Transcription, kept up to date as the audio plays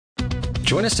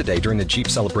Join us today during the Jeep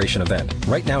Celebration event.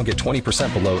 Right now, get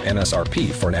 20% below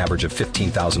MSRP for an average of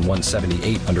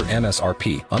 $15,178 under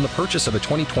MSRP on the purchase of a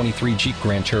 2023 Jeep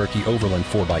Grand Cherokee Overland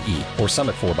 4xE or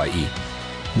Summit 4xE.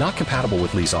 Not compatible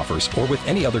with lease offers or with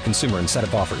any other consumer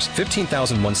incentive offers.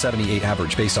 $15,178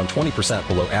 average based on 20%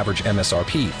 below average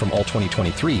MSRP from all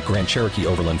 2023 Grand Cherokee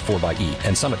Overland 4xE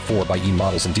and Summit 4xE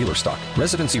models in dealer stock.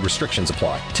 Residency restrictions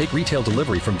apply. Take retail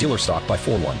delivery from dealer stock by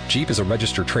 4/1. Jeep is a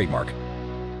registered trademark.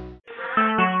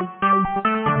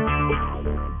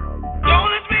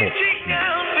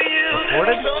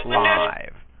 Recorded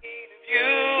live.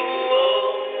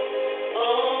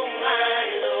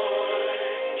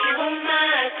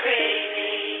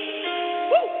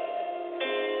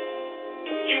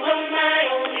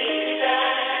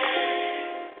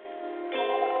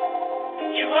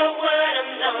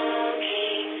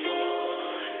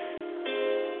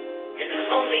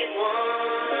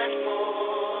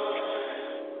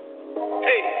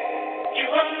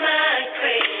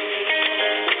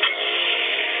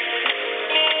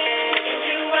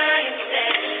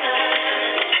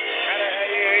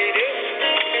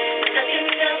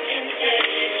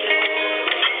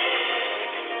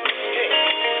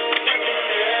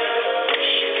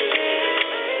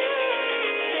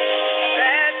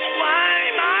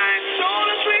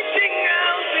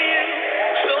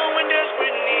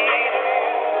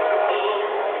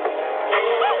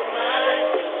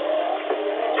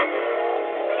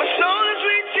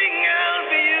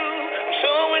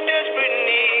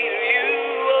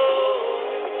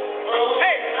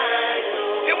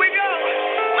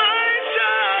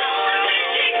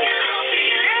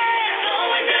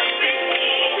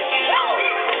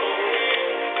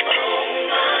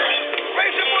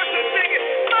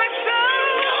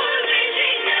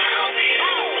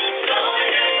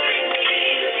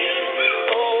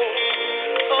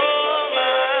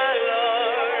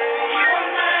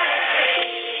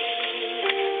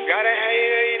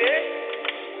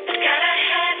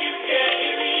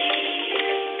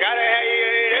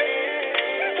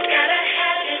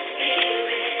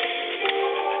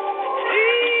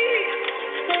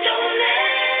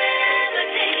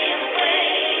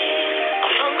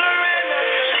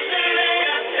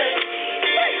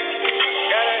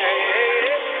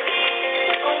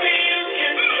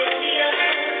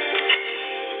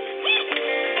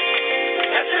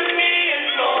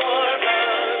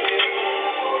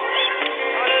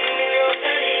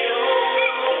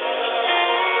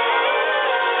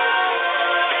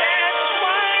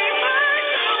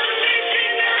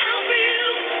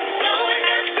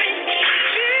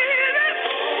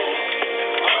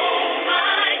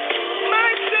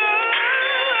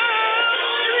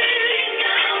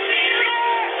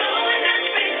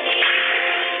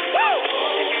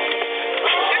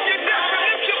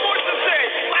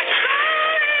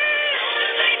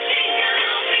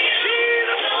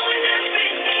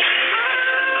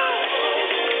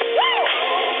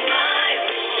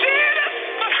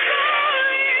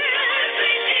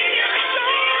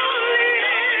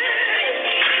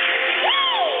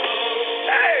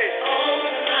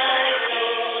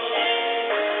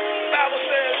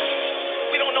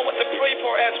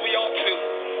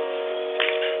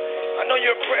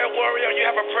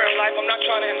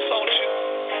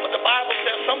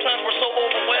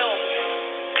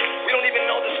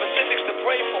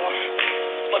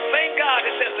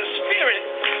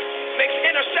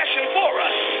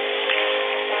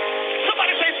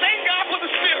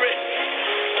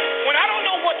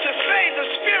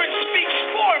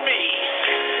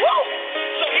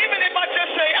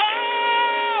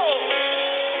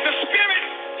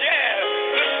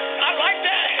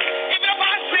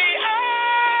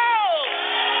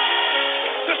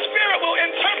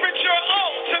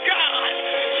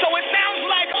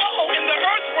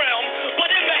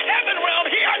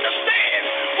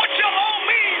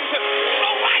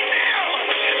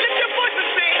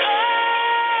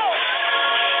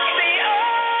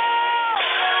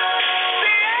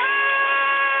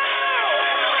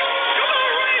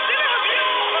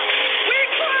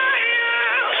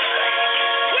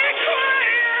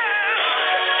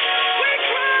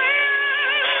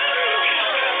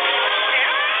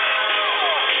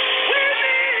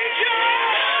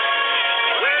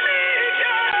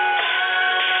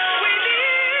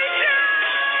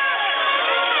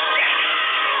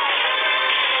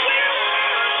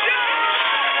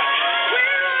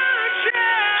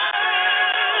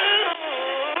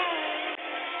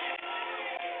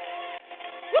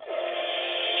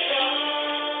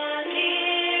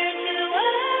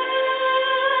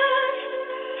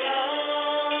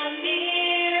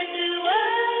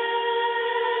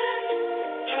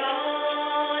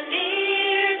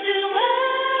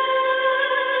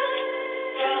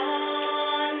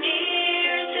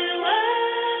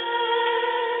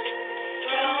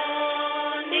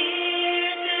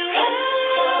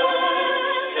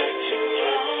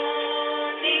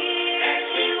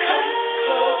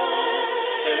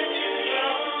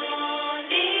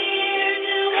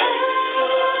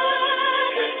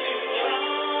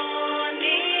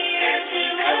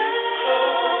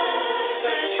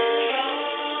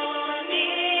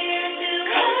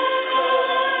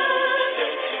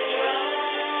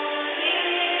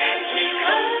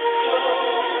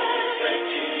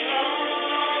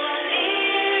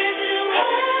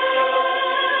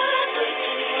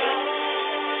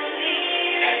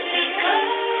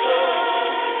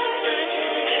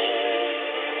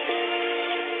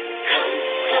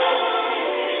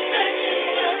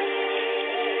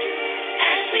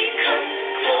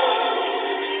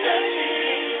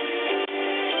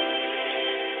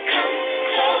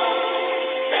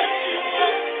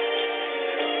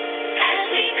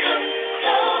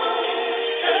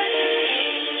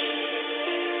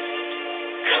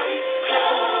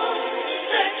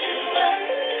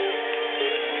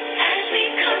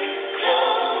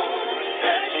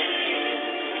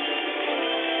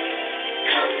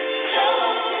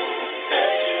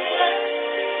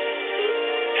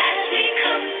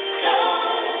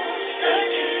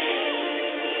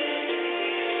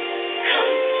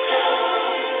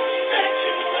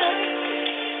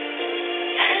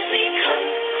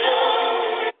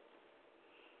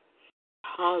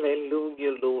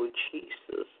 Hallelujah, Lord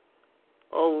Jesus.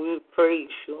 Oh, we praise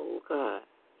you, oh God.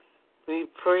 We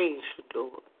praise you,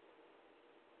 Lord.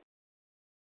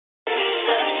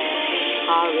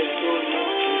 Hallelujah.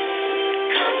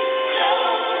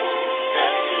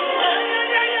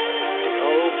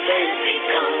 Oh, baby,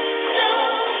 God.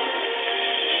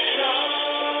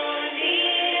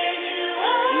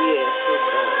 Yes, oh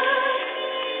God.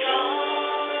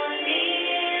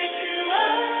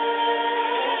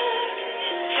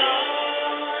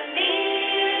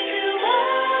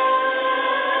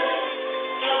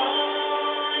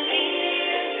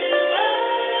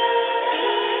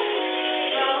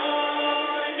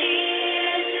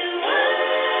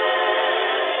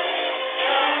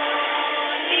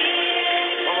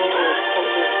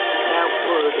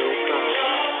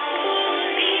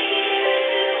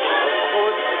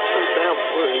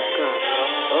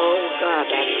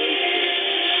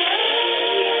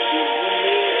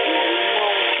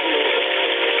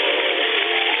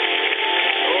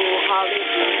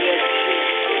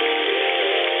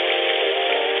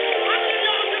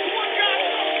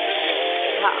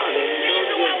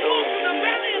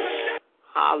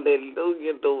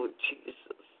 Hallelujah, Lord Jesus.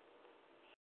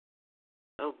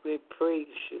 Oh, we praise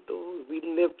you, Lord. We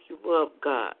lift you up,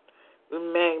 God. We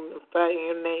magnify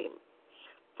your name.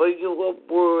 For you are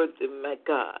worthy, my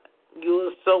God. You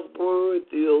are so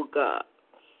worthy, oh God.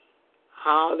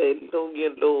 Hallelujah,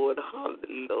 Lord.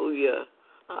 Hallelujah.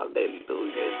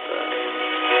 Hallelujah, God.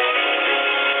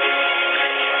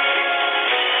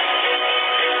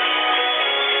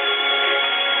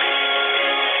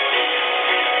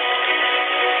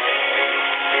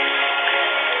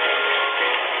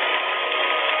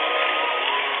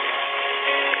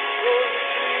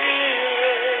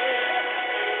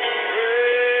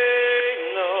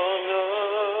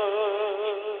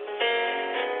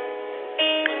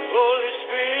 Holy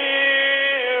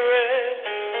Spirit,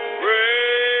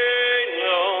 rain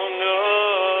on us.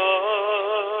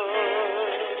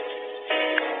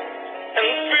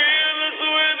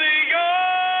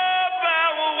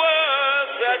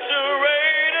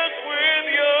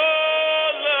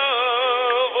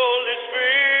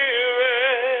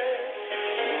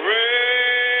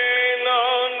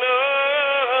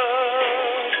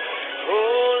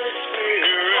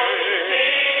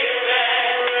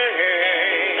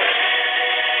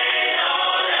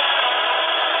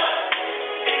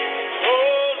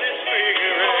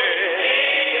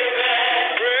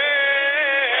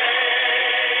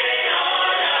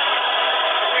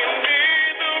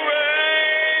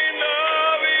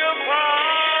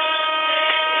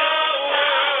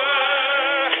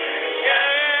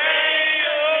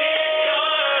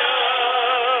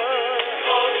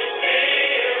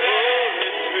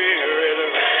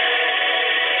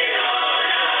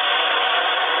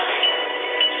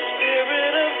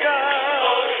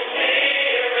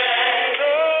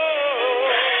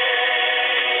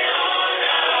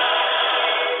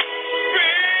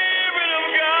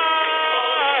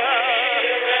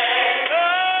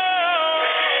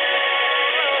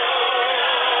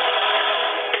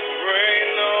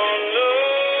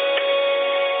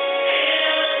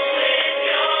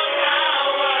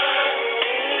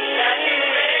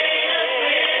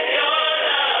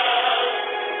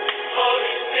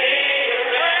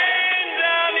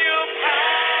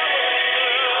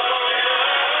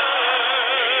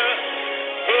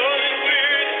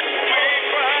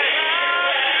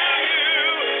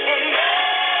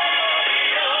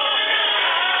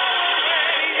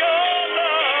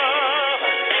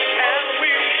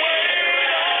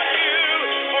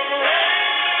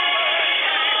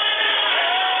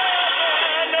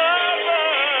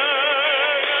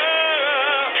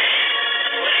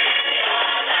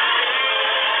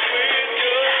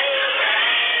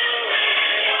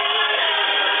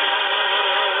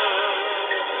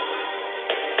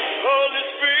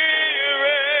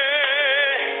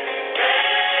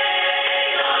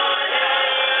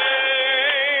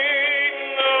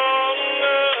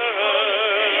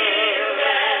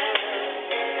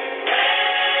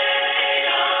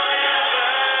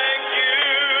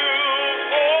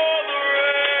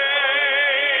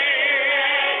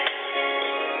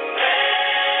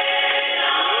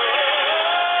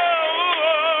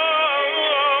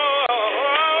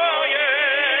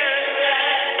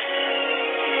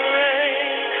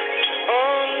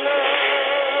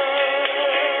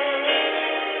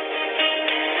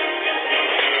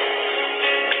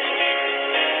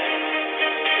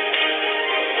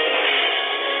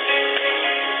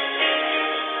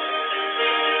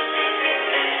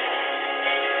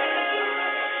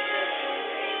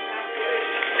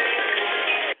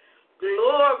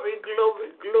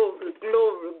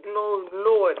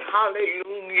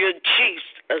 Hallelujah,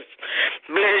 Jesus.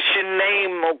 Bless your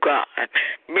name, oh God.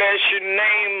 Bless your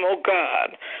name, oh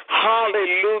God.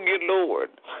 Hallelujah, Lord.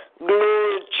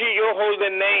 Glory to your holy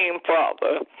name,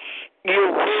 Father.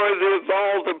 You're worthy of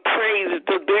all the praise,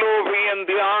 the glory, and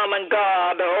the honor,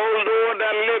 God. Oh, Lord,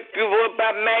 I lift you up.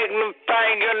 I magnify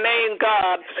your name,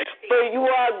 God. For you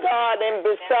are God, and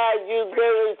beside you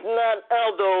there is none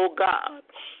other, oh God.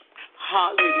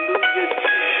 Hallelujah, Jesus.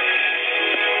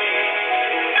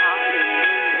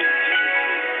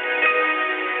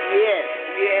 Yes,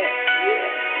 yes, yes.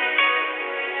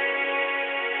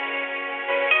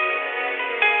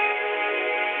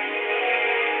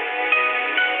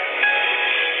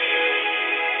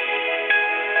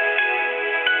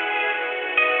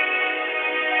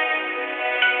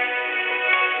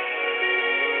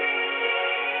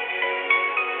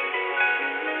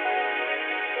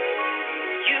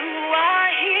 You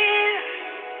are here,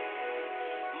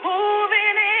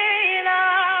 moving in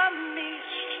our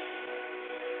midst.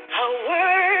 I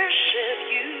worship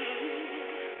you.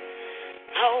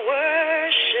 I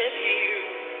worship you.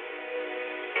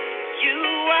 You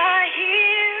are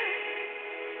here,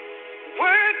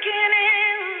 working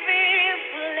in this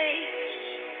place.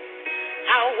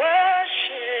 I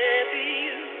worship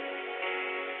you.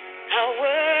 I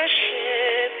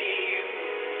worship you.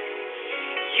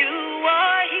 You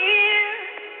are here,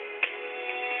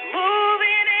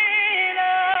 moving in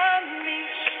our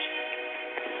midst.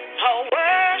 I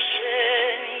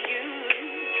worship you.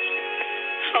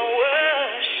 I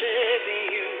worship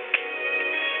you.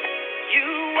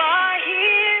 You are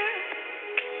here,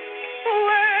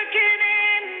 working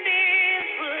in this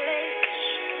place.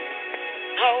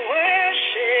 I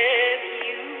worship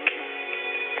you.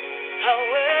 I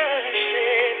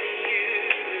worship you.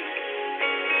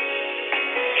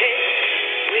 Hey,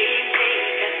 we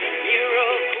make a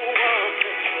miracle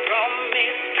worker,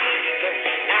 promise keeper,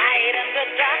 light in the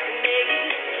darkness.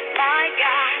 My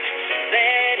God,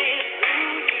 that is who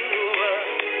you are.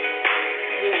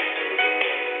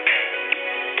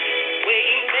 We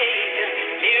make a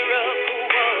miracle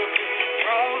worker,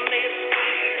 promise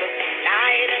keeper,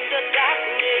 light in the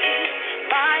darkness.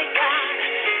 My God,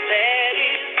 that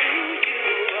is who you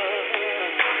are.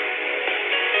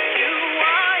 You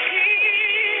are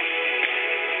here,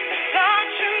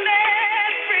 touching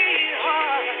every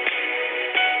heart.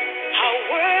 I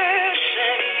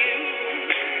worship you.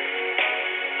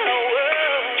 I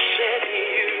worship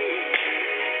you.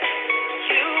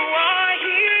 You are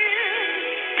here,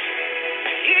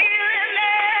 healing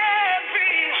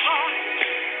every heart.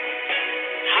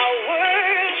 I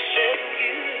worship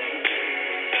you.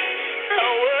 I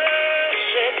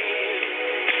worship you.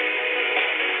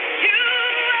 You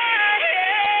are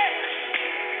here,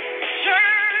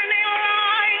 turning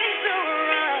lives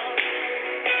around.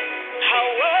 I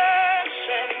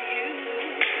worship you.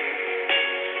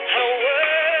 I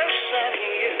worship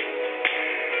you.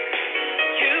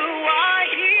 You are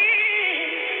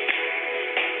here,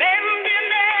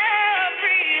 mending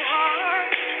every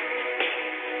heart.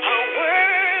 I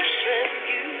worship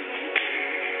you.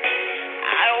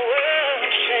 I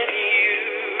worship you.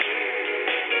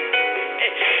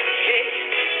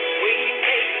 We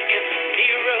make a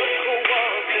miracle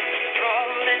walker,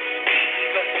 promise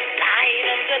keeper, light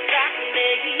in the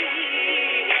darkness.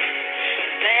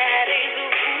 That is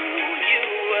who you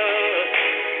are.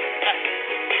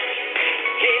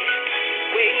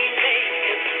 We make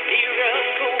a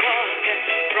miracle walker,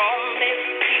 promise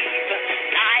keeper,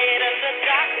 light in the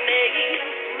darkness.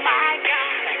 My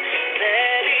God,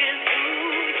 that is who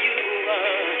you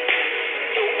are.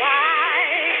 You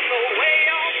wipe away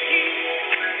all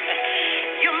tears.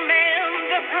 You mend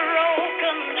the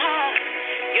broken heart.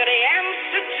 You're the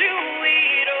answer to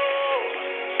it all.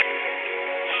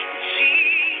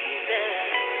 Jesus,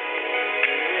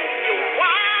 you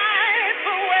wipe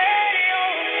away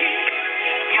all tears.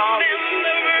 You mend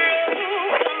the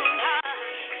broken heart.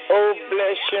 Oh,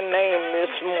 bless your name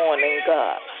this morning,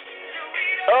 God.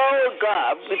 Oh,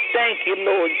 God, we thank you,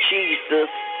 Lord Jesus.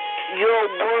 You're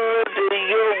worthy,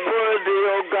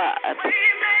 oh God.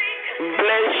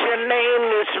 Bless your name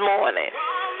this morning.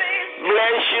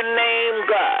 Bless your name,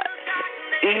 God.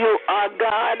 You are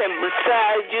God, and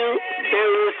beside you,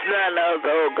 there is none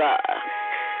other, oh God.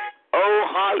 Oh,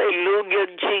 hallelujah,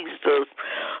 Jesus.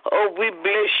 Oh, we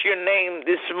bless your name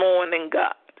this morning,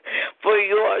 God. For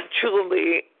you are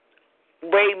truly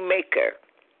way maker.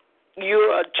 You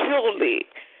are truly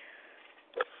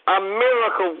a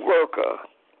miracle worker.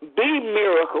 The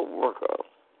miracle worker.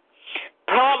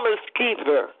 Promise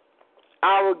keeper.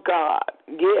 Our God.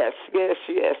 Yes,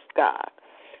 God.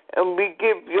 And we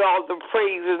give you all the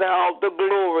praise and all the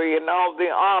glory and all the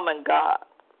honor, God.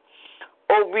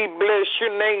 Oh, we bless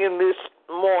your name this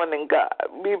morning, God.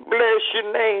 We bless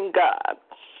your name, God.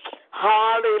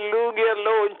 Hallelujah,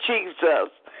 Lord Jesus.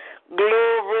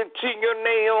 Glory to your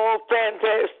name, oh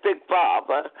fantastic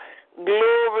Father.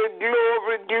 Glory,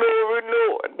 glory, glory,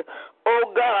 Lord.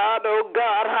 Oh God,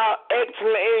 how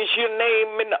excellent is your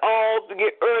name in all the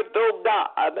earth, oh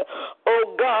God.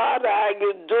 Oh God, I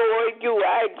adore you,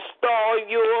 I extol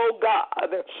you, oh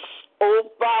God.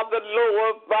 Oh, Father,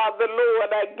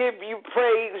 Lord, I give you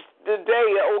praise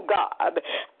today, oh God.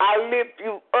 I lift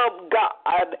you up,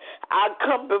 God. I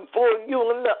come before you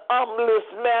in the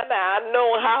humblest manner I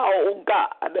know how, oh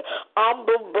God.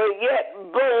 Humble but yet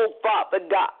bold, Father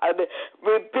God.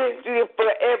 Repenting for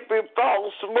every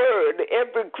false word,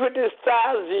 every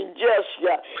criticizing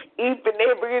gesture, even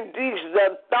every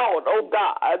indecent thought, oh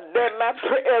God. That my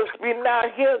prayers be not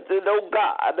hindered, oh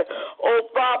God. Oh,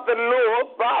 Father,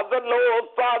 Lord,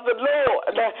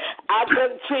 I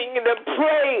continue to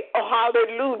pray, oh,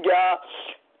 hallelujah,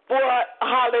 for,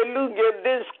 hallelujah,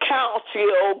 this county,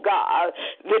 oh God,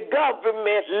 the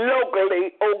government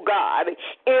locally, oh God,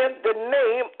 in the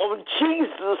name of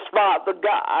Jesus, Father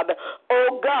God.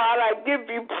 Oh God, I give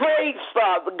you praise,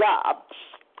 Father God.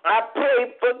 I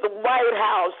pray for the White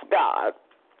House, God.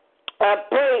 I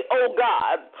pray, oh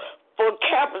God, for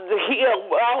Capitol Hill,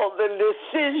 where all the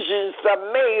decisions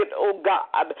are made, oh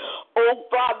God. Oh,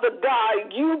 Father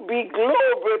God, you be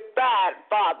glorified,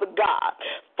 Father God.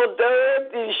 For the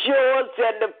earth is yours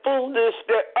and the fullness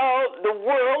thereof, the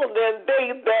world and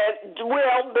they that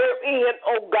dwell therein,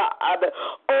 oh God.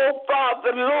 Oh,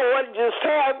 Father, Lord, just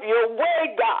have your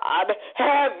way, God.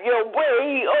 Have your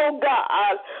way, oh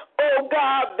God. Oh,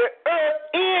 God, the earth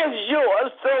is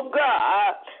yours, oh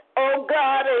God. Oh,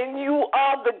 God, and you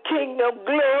are the King of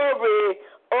glory.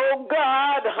 Oh,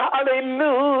 God,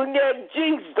 hallelujah,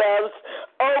 Jesus.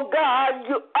 Oh, God,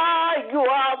 you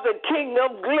are the King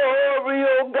of glory,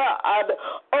 oh, God.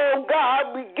 Oh,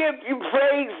 God, we give you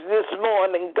praise this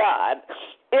morning, God.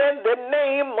 In the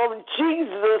name of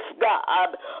Jesus,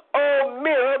 God. Oh,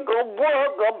 miracle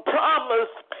worker,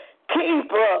 promise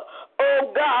keeper.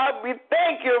 Oh, God, we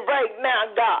thank you right now,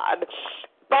 God.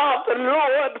 Father,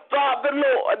 Lord,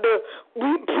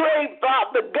 we pray,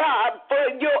 Father God,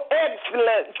 for your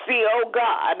excellency, oh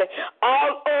God,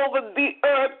 all over the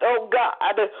earth, oh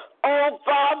God. Oh,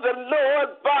 Father,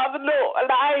 Lord,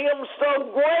 I am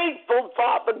so grateful,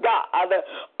 Father God.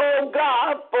 Oh,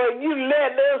 God, for you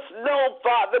let us know,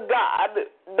 Father God,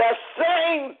 the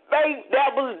same faith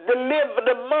that was delivered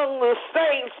among the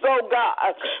saints, oh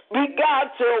God. We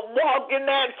got to walk in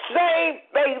that same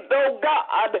faith, oh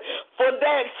God, for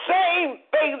that same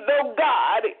faith, oh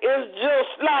God, is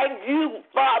just like you,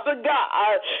 Father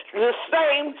God, the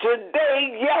same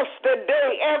today, yesterday,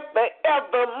 and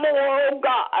forevermore, oh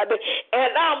God.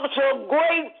 And I'm so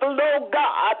grateful, oh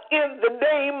God, in the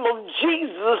name of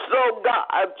Jesus, oh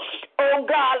God. Oh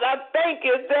God, I thank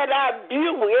you that I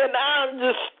view and I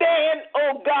understand,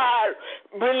 oh God,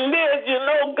 religion,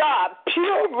 oh God,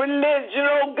 pure religion,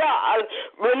 oh God,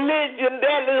 religion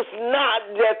that is not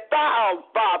defiled,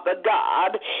 Father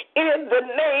God, in the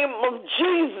name of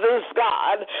Jesus,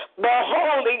 God, but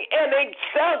holy and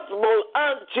acceptable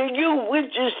unto you,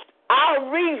 which is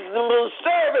our reasonable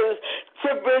service to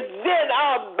present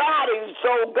our bodies,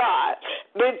 oh God,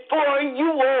 before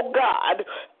you, oh God.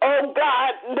 Oh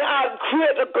God, not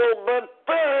critical, but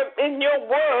firm in your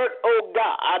word, oh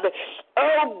God.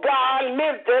 Oh God,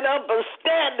 lifting up a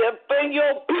standard for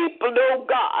your people, oh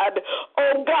God.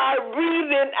 Oh God,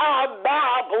 reading our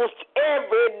Bibles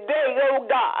every day, oh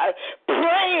God.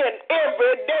 Praying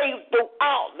every day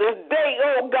throughout the day,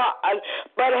 oh God.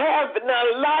 But having a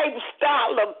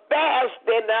lifestyle of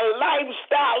fasting, a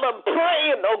lifestyle of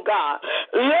praying, oh God.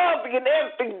 Loving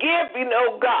and forgiving,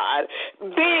 oh God.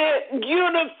 Being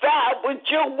unified with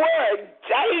your word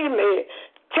daily.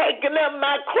 Taking up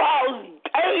my cross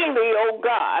daily, oh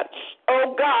God.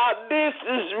 Oh God, this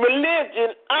is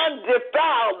religion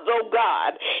undefiled, oh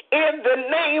God. In the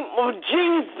name of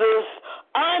Jesus,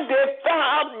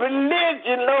 undefiled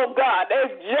religion, oh God,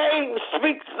 as James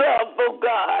speaks of, oh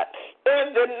God.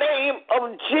 In the name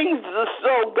of Jesus,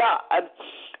 oh God.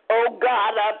 Oh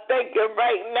God, I thank you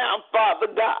right now, Father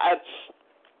God,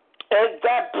 as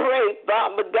I pray,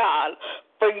 Father God,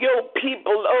 for your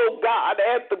people, oh God,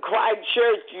 at the Christ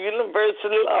Church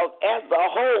University of as a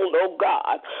whole, oh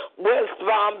God, West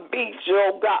Palm Beach,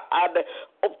 oh God,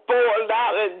 Fort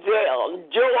Lauderdale,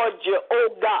 Georgia, oh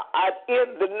God,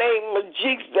 in the name of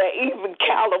Jesus, even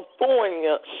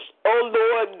California, oh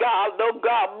Lord God, oh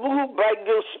God, move by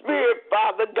your Spirit,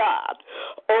 Father God.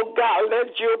 Oh God,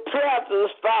 let your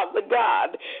presence, Father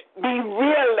God, be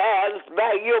realized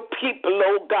by your people,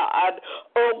 oh God.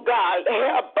 Oh God,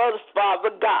 help us,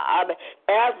 Father God,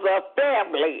 as a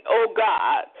family, oh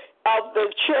God, of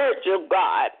the church of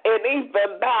God, and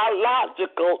even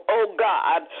biological, oh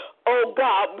God. Oh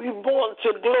God, we want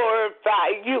to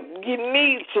glorify you. You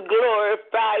need to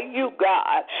glorify you,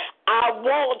 God. I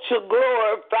want to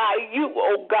glorify you,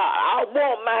 oh God. I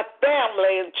want my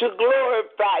family to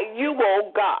glorify you, oh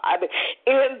God,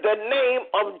 in the name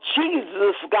of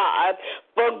Jesus, God.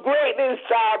 For great is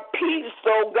our peace,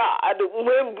 oh God,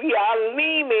 when we are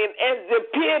leaning and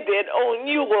dependent on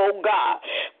you, oh God.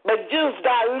 But just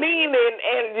by leaning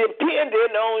and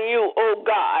depending on you, oh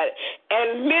God,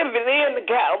 and living in the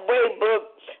kind of way,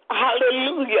 but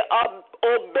hallelujah,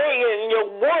 obeying your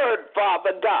word,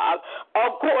 Father God,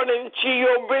 according to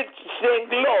your riches and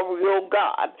glory, oh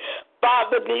God.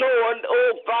 Father, Lord,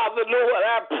 oh Father, Lord,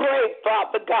 I pray,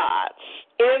 Father God,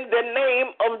 in the name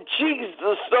of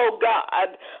Jesus, oh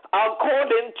God,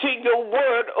 according to your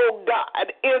word, oh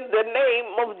God, in the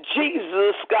name of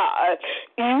Jesus, God,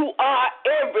 you are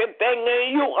everything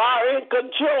and you are in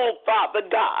control, Father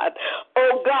God.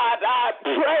 Oh God, I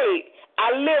pray.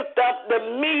 I lift up the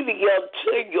media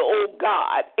to you, oh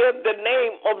God, in the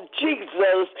name of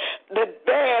Jesus, the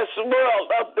vast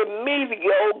world of the media,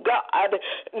 oh God,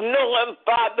 knowing,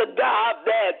 Father God,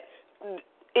 that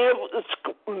it was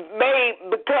made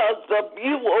because of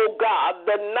you, oh God,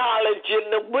 the knowledge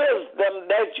and the wisdom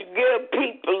that you give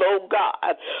people, oh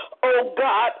God. Oh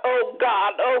God, oh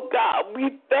God, oh God,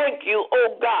 we thank you,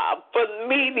 oh God, for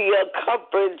media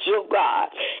coverage, oh God,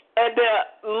 and the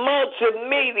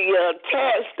multimedia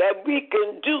tasks that we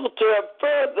can do to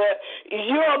further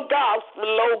your gospel,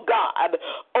 oh God.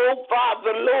 Oh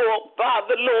Father,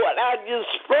 Lord, I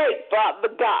just pray, Father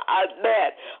God,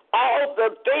 that all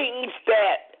the things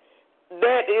that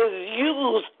is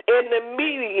used in the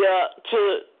media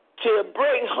to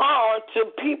bring harm to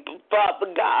people,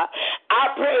 Father God,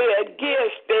 I pray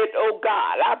against it, oh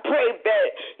God. I pray that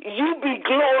you be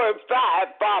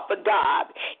glorified, Father God,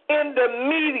 in the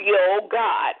media, oh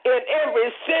God, in every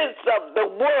sense of the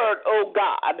word, oh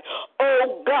God.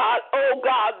 Oh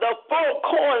God, the four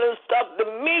corners of the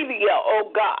media,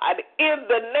 oh God, in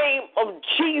the name of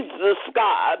Jesus,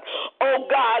 God. Oh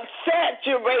God,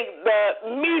 saturate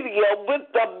the media with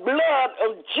the blood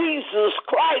of Jesus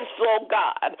Christ, oh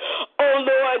God. Oh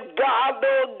Lord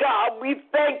God, we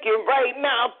thank you right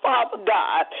now, Father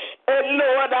God. And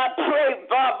Lord, I pray,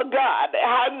 Father God,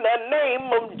 in the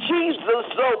name of Jesus,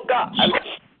 oh God,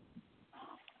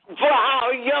 for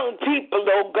our young people,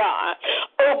 oh God.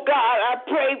 Oh God, I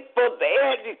pray for the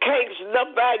education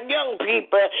of our young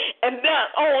people, and not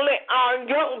only our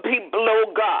young people,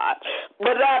 oh God,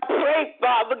 but I pray,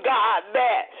 Father God,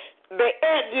 that the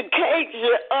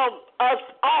education of us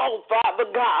all, Father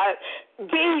God,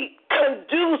 be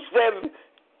conducive,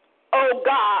 oh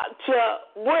God,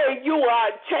 to where you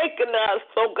are taking us,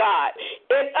 oh God.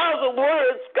 In other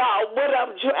words, God, what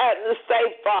I'm trying to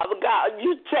say, Father God,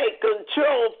 you take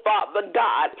control, Father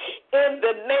God, in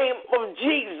the name of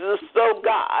Jesus, oh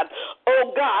God.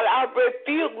 Oh God, I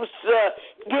refuse to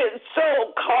get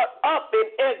so caught up in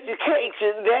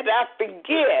education that I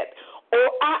forget or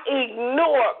I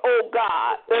ignore, oh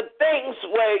God, the things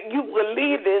where you will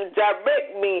lead and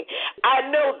direct me. I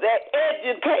know that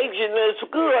education is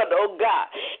good, oh God.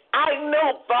 I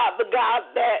know, Father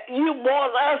God, that you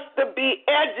want us to be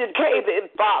educated,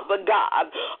 Father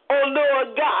God. Oh,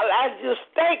 Lord God, I just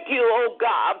thank you, oh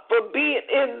God, for being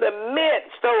in the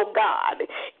midst, oh God,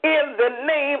 in the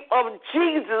name of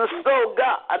Jesus, oh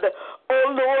God.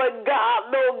 Oh, Lord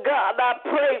God, I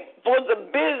pray for the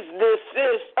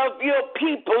businesses of your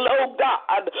people, oh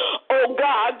God. Oh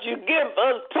God, you give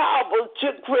us power to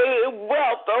create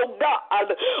wealth, oh God.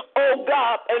 Oh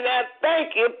God, and I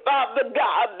thank you, Father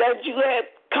God, that you have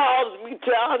caused me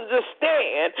to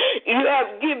understand. You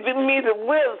have given me the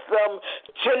wisdom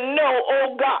to know,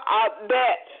 oh God,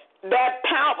 that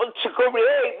power to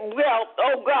create wealth,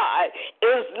 oh God,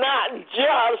 is not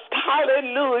just,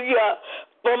 hallelujah,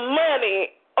 for money,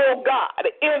 oh God,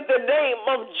 in the name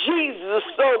of Jesus,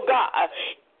 oh God.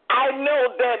 I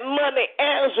know that money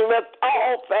answereth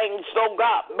all things, oh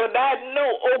God, but I know,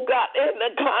 oh God, in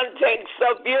the context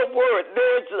of your word,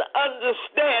 there's an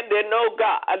understanding, oh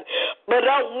God, but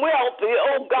I'm wealthy,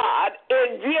 oh God,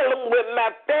 in dealing with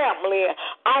my family.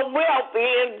 I'm wealthy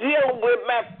in dealing with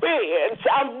my friends.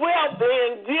 I'm wealthy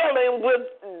in dealing with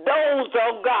those,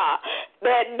 oh God,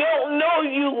 that don't know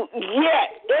you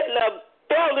yet in the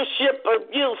fellowship of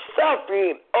you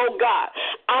suffering, oh God.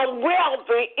 I'm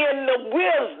wealthy in the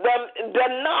wisdom, the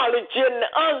knowledge, and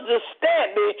the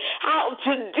understanding how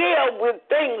to deal with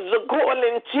things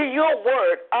according to your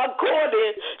word,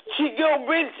 according to your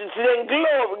riches and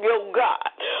glory, oh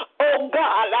God. Oh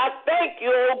God, I thank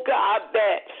you, oh God,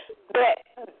 that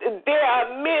there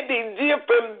are many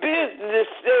different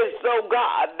businesses, oh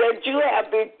God, that you have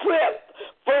equipped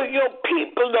for your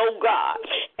people, oh God.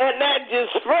 And I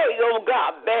just pray, oh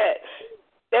God, that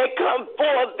they come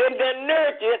forth in the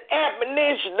nurturing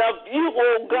admonition of you,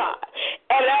 oh God.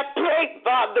 And I pray,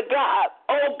 Father God,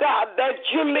 oh God, that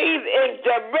you lead and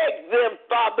direct them,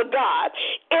 Father God,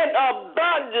 in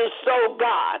abundance, oh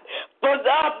God, for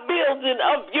the upbuilding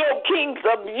of your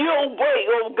kingdom, your way,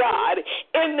 oh God,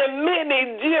 in the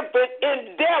many different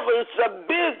endeavors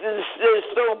of businesses,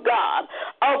 oh God,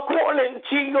 according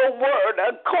to your word,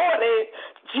 according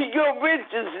to your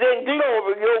riches and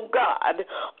glory, oh God.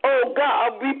 Oh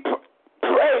God, we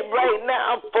pray right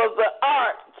now for the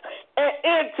arts and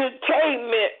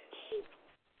entertainment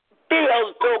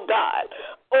fields, oh God.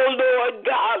 Oh Lord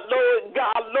God, Lord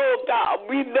God, Lord God,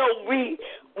 we know we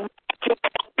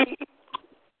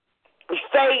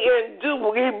say and do,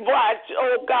 we watch,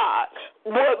 oh God,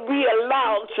 what we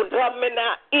allow to come in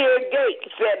our ear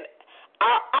gates and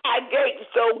our eye gates,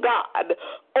 oh God.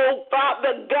 Oh,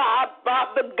 Father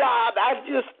God, I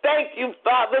just thank you,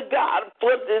 Father God,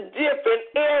 for the different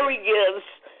areas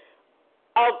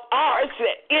of arts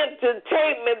and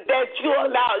entertainment that you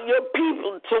allow your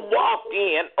people to walk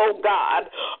in, oh God.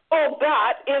 Oh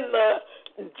God, in the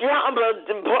drama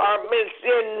departments,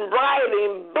 in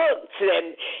writing books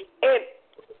and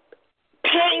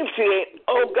painting,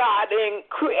 oh God, and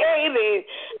creating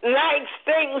nice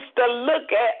things to look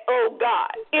at, oh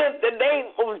God, in the name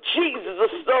of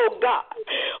Jesus, oh God.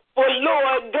 For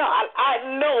Lord God,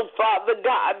 I know, Father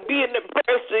God, being the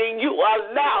person you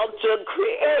allow to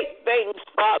create things,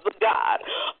 Father God,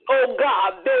 oh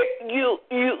God, that you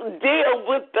deal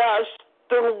with us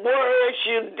through words,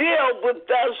 you deal with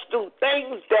us through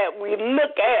things that we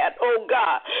look at, oh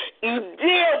God. You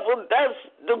deal with us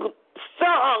through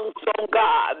songs, oh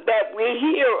God, that we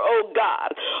hear, oh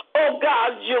God. Oh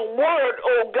God, your word,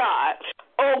 oh God,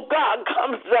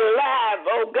 comes alive,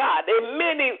 oh God, in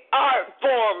many art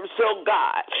forms, oh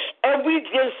God. And we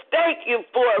just thank you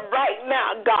for it right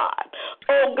now, God.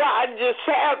 Oh God, just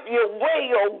have your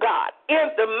way, oh God, in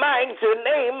the mighty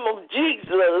name of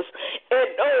Jesus. And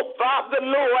oh Father,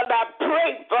 Lord, I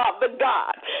pray, Father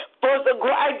God, for the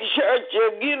Christ Church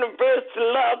of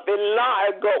Universal Love in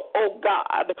Largo, oh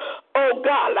God. Oh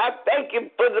God, I thank you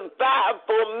for the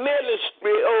fivefold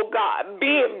ministry, oh God,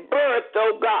 being birthed,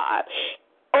 oh God.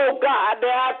 Oh God,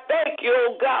 and I thank you,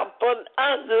 oh God, for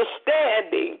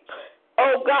understanding,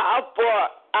 oh God, for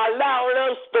allowing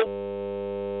us to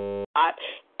walk,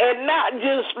 and not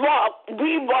just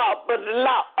we walk, but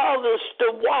allow others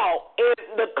to walk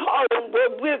in the calling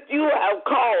wherewith you have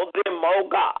called them, oh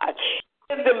God.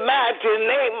 In the mighty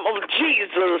name of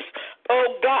Jesus,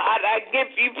 oh God, I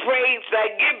give you praise, I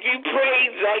give you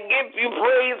praise, I give you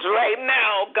praise right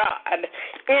now, God.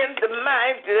 In the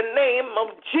mighty name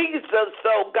of Jesus,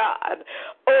 oh God.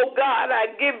 Oh God,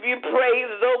 I give you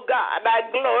praise, oh God. I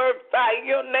glorify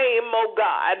your name, oh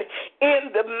God.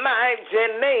 In the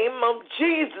mighty name of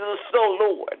Jesus, oh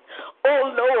Lord.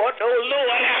 Oh Lord,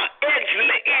 how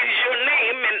excellent is your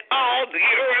name in all the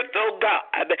earth, oh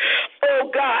God. Oh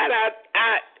God,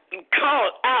 I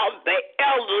call out the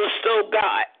elders, oh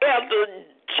God, Elder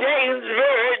James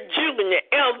Bird Jr.,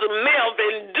 Elder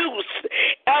Melvin Deuce,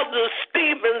 Elder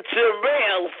Stephen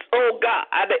Terrell, oh God,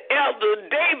 Elder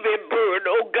David Bird,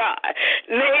 oh God,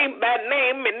 name by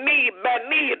name and need by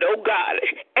need, oh God.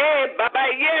 And Baba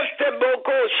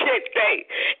Yesaboko Shete.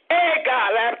 Hey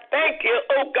God, I thank you,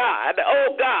 oh God,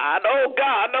 oh God, oh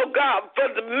God, oh God, for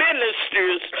the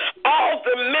ministers, all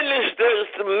the ministers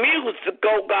of music,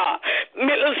 oh God,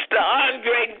 Minister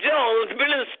Andre Jones,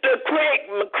 Minister Craig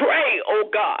McCray, oh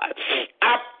God.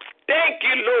 I thank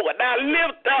you, Lord. I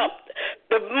lift up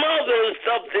the mothers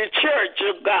of the church,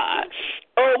 oh God.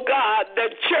 Oh God, the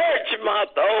church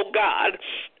mother, oh God.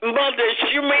 Mother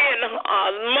Shuman,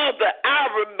 Mother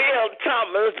Ira Bell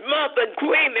Thomas, Mother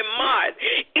Queenie Martin,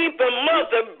 even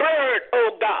Mother Bird,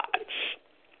 oh God.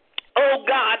 Oh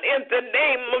God, in the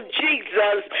name of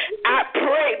Jesus, I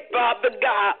pray, Father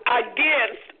God,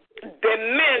 against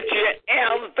dementia,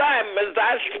 Alzheimer's.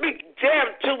 I speak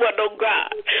death to it, oh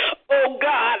God. Oh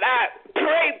God, I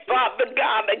pray, Father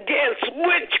God, against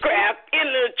witchcraft in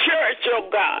the church, oh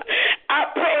God. I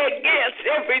pray against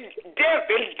every deaf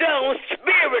and dumb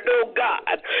spirit, oh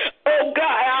God. Oh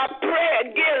God, I pray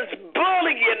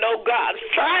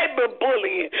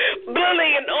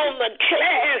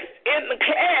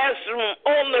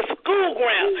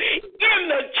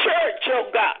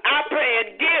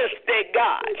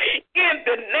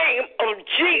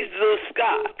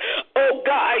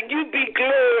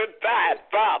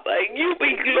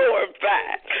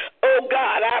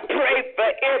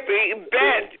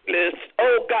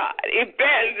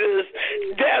Evangelist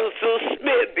Delson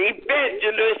Smith,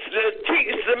 Evangelist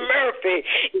Leticia Murphy,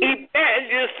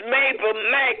 Evangelist Mabel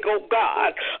Mack, oh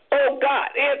God. Oh God,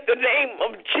 in the name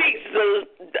of Jesus,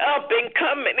 up and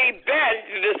coming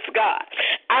evangelist, God.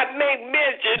 I make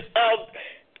mention of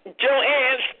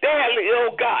Joanne Stanley,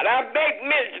 oh God. I make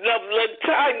mention of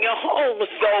LaTanya Holmes,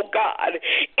 oh God.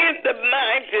 In the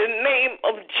mighty name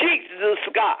of Jesus,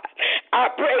 God. I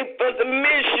pray for the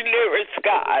missionaries,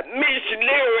 God.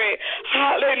 Missionary,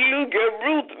 hallelujah,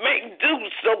 Ruth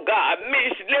McDuce, oh God.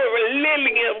 Missionary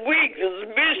Lillian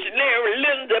Wiggins. Missionary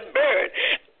Linda Bird.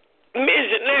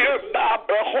 Missionary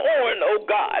Barbara Horn, oh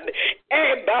God.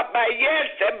 And Baba Yes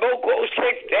and Boko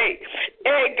 68.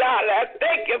 And God, I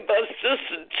thank you for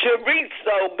Sister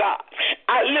Teresa, oh God.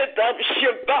 I lift up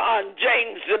Siobhan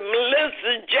James and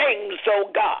Melissa James,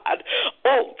 oh God.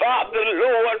 Oh Father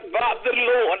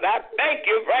Lord, I thank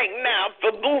you right now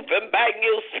for moving by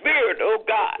your spirit, oh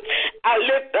God. I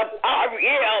lift up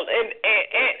Ariel and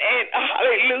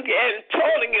hallelujah,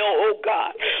 Antonio, oh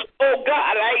God. Oh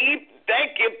God, I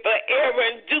thank you for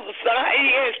Aaron Dukes.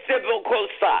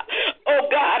 Oh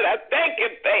God, I thank you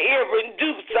for Aaron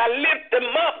Dukes. I lift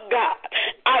them up, God.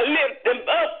 I lift them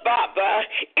up, Father,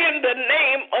 in the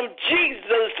name of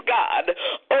Jesus, God.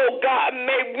 Oh God,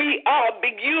 may we all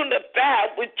be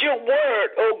unified with your word,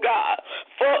 oh God.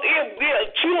 For if we are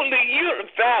truly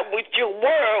unified with your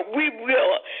word, we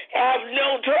will have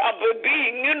no trouble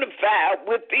being unified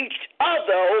with each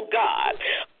other, oh God.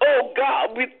 Oh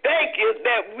God, we thank you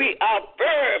that we are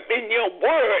firm in your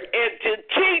word and to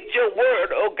teach your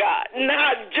word, oh God,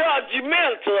 not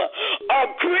judgmental or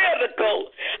critical.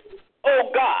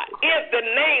 Oh God, in the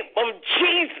name of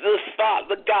Jesus,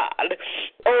 Father God.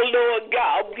 Oh Lord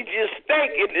God, we just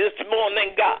thank you this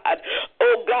morning, God.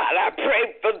 Oh God, I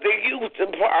pray for the youth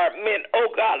department, oh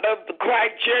God, of the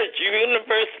Christ Church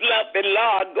Universal up in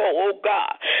Largo, oh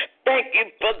God. Thank you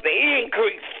for the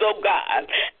increase, oh God.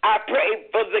 I pray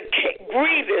for the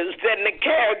greeters and the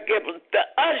caregivers, the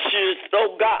ushers,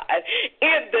 oh God,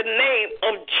 in the name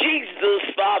of Jesus,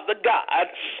 Father God.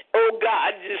 Oh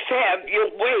God, just have your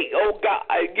way, oh God,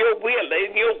 your will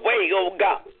and your way, oh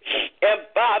God. And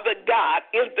Father God,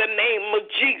 in the name of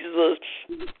Jesus,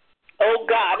 oh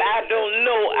God, I don't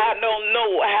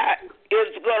know how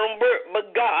it's going to work,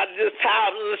 but God, just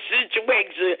how the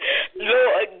situation,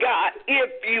 Lord God,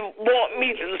 if you want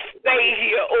me to stay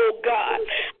here, oh God,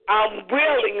 I'm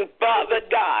willing, Father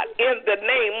God, in the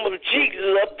name of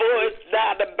Jesus, for it's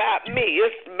not about me,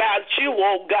 it's about you,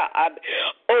 oh God,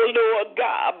 oh Lord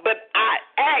God, but I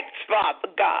ask,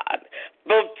 Father God,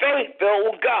 for faith,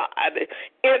 oh God,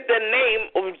 in the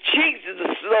name of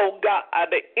Jesus, oh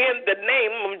God, in the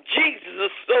name of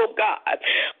Jesus, oh God,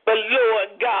 but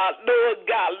Lord God,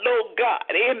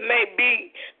 it may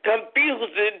be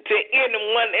confusing to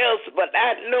anyone else, but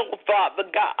I know, Father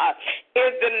God,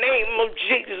 in the name of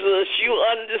Jesus, you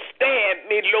understand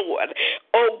me, Lord.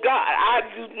 Oh God, I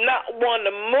do not want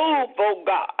to move, oh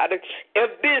God,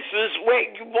 if this is where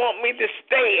you want me to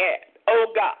stay at,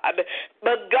 oh God,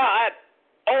 but God,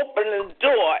 open the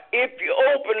door. If you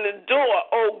open the door,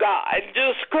 oh God,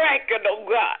 just crack it, oh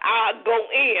God, I'll go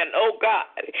in, oh God.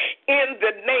 In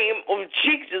the name of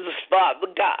Jesus,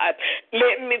 Father God,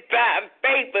 let me find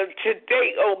favor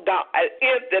today, oh God,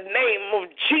 in the name of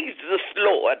Jesus,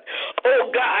 Lord. Oh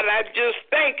God, I just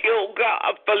thank you, oh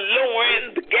God, for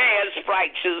lowering the gas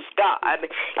prices, God.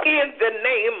 In the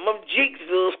name of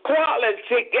Jesus,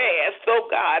 quality gas, oh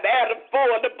God, at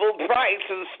affordable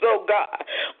prices, oh God.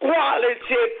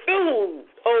 Quality food,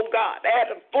 oh God,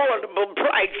 at affordable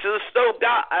prices, oh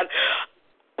God.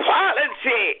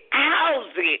 Quality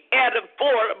housing at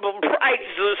affordable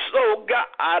prices, oh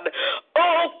God.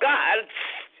 Oh God,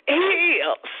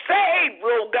 heal, save,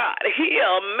 oh God,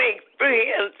 heal, make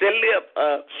free and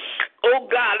deliver. Oh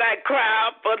God, I cry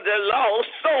out for the lost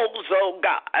souls, oh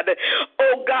God.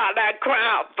 Oh God, I cry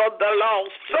out for the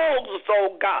lost souls,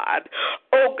 oh God.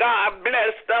 Oh God,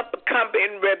 bless the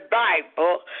up-and-coming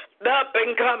revival, the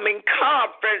up-and-coming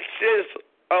conferences,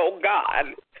 oh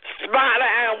God. Spider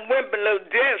and Women of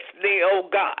Destiny, oh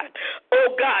God.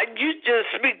 Oh God, you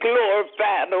just be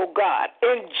glorified, oh God.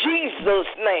 In Jesus'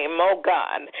 name, oh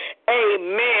God.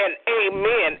 Amen,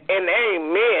 amen, and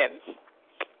amen.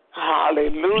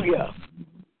 Hallelujah.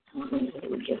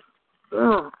 Hallelujah.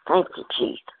 Thank you,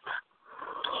 Jesus.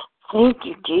 Thank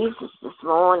you, Jesus, this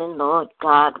morning, Lord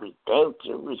God. We thank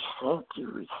you, we thank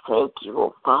you, we thank you,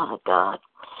 oh Father God.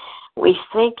 We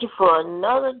thank you for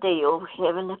another day, oh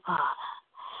Heavenly Father.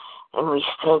 And we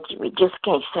thank you. We just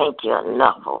can't thank you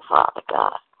enough, oh Father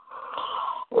God.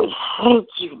 We thank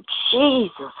you,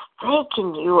 Jesus,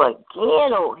 thanking you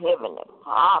again, oh Heavenly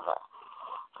Father,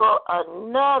 for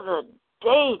another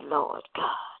day, Lord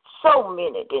God. So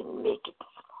many didn't make it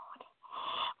this morning.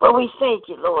 But we thank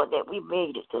you, Lord, that we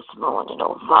made it this morning,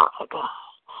 oh Father God.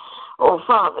 Oh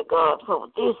Father God, for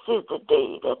this is the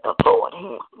day that the Lord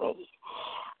has made.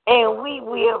 And we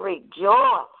will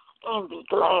rejoice and be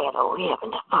glad, oh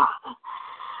Heavenly Father.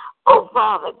 Oh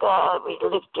Father God, we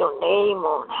lift your name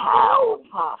on high, oh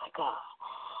Father God.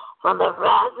 From the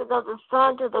rising of the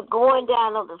sun to the going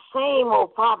down of the same,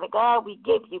 oh Father God, we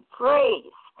give you praise.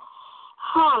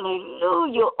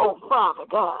 Hallelujah, oh Father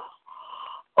God.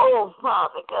 Oh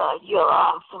Father God, you're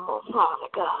awesome, oh Father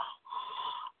God.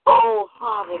 Oh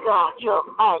Father God, you're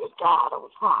a mighty God, oh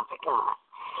Father God.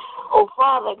 Oh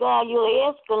Father God, you're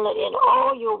excellent in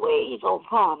all your ways, oh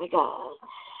Father God.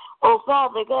 Oh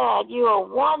Father God, you are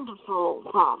wonderful, oh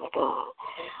Father God.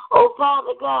 Oh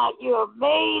Father God, you're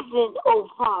amazing, oh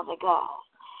Father God.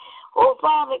 Oh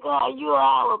Father God, you are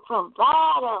our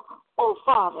provider, oh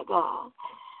Father God.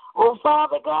 Oh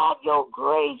Father God, your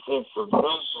grace is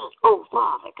sufficient, oh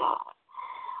Father God.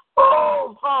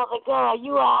 Oh Father God,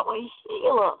 you are our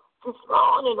healer this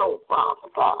morning, oh Father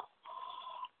God.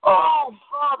 Oh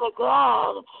Father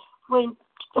God, when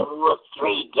 2 or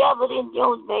 3 gathered in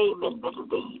your name and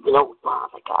believe, oh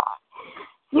Father God,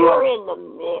 you're in the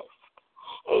midst.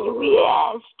 And we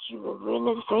ask you of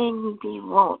anything we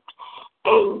want,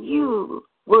 and you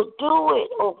will do it,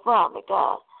 oh Father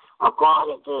God,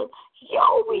 according to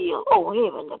your will, oh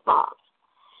Heavenly Father.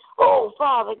 Oh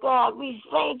Father God, we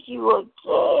thank you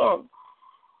again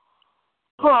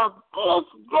for this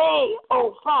day,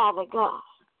 oh Father God.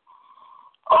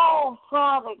 Oh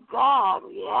Father God,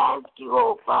 we ask you,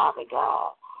 oh Father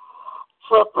God,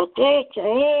 for protection,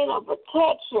 hand of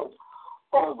protection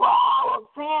over our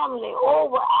family,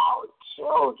 over our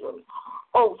children,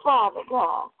 oh Father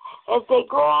God, as they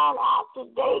go on out to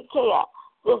daycare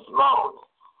this morning.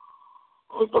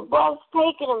 As the bus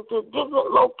taking them to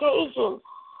different locations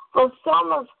for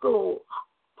summer school,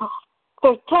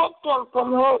 protect them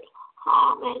from hurt,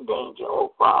 harm, and danger,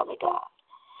 oh Father God.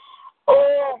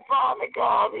 Oh Father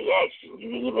God, we ask you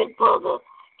even for the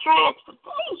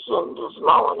transportation this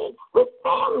morning with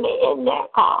family in their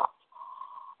cars.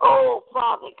 Oh,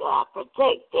 Father God,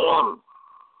 protect them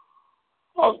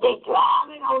as they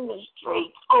driving on the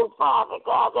streets, oh, Father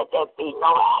God, that there be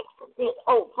no accident,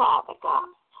 oh, Father God.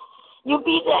 You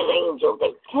be that angel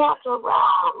that camps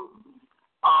around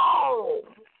all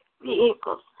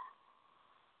vehicles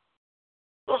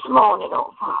this morning,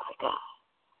 oh, Father God.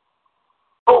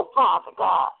 Oh, Father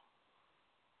God,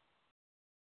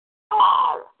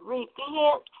 I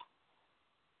repent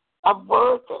of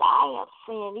words that I have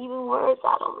sinned, even words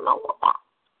I don't know about.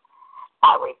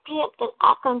 I repent and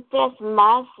I confess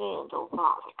my sins, oh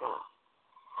Father God.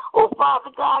 Oh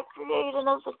Father God, create in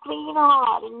us a clean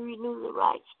heart and renew the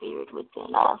right spirit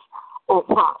within us, oh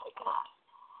Father God.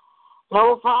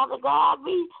 Oh Father God,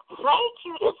 we thank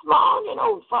you this morning,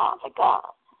 oh Father God.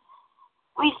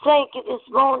 We thank you this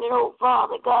morning, oh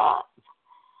Father God,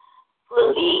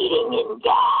 for leading and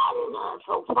guiding us,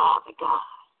 oh Father God,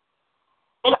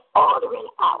 and ordering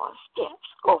our steps,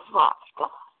 oh Father God,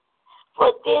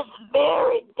 for this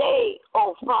very day,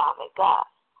 oh Father God,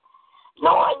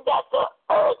 knowing that the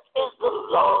earth is the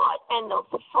Lord and the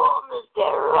fullness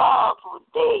thereof, oh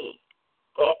day.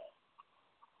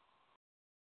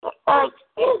 The earth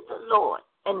is the Lord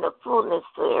and the fullness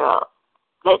thereof,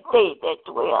 that they that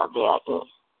dwell therein.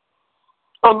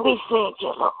 And we thank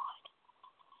you, Lord.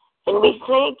 And we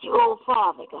thank you, oh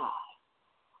Father God.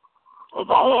 If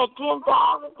I had 10,000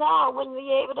 times, I wouldn't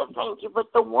be able to thank you.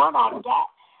 But the one I got,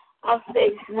 I say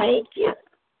thank you.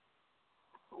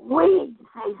 We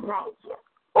say thank you,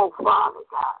 oh Father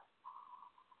God.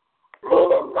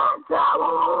 Leaning not to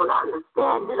our own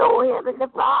understanding, oh Heavenly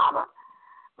Father,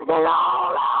 but in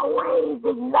all our ways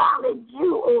acknowledge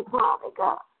you, oh Father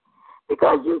God,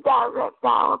 because you direct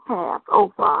our path,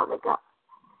 oh Father God.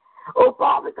 Oh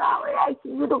Father God, we ask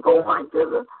you to go into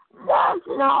the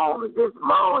nursing homes this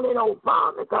morning, oh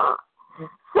Father God.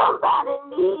 Somebody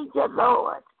needs you,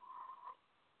 Lord.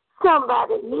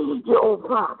 Somebody needs you, oh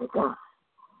Father God.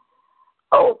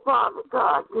 Oh Father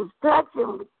God, just touch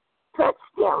them,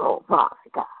 oh Father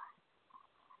God.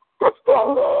 Touch their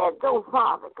heads, oh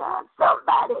Father God.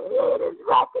 Somebody's head is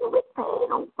racking with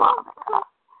pain, oh Father God.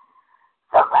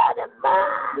 Somebody's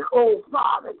mind, oh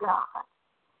Father God,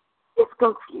 is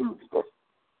confused this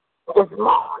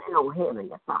morning, oh Heavenly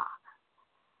Father.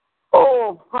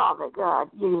 Oh Father God,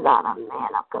 you're not a man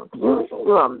of confusion,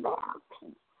 you're a man of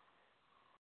peace.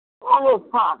 Oh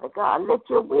Father God, let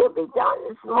your will be done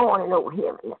this morning, oh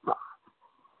Heavenly Father.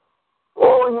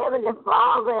 Oh, Heavenly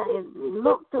Father, as we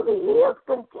look to the hills,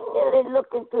 continually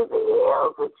looking to the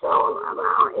hills, which all of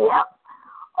our help.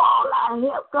 All our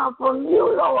help comes from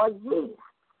you, Lord Jesus.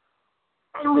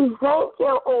 And we thank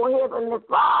you, oh Heavenly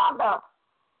Father.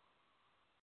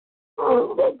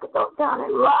 They don't count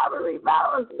it robbery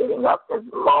about us getting up this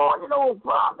morning, oh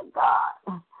Father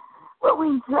God. But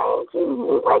we thank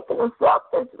you for waking us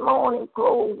up this morning,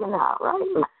 closing our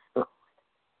right mind.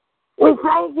 We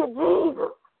thank you,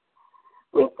 Jesus.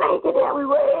 We thank you that we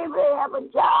were able to have a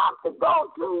job to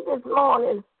go to this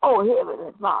morning, oh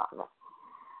Heavenly Father.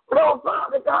 But, oh,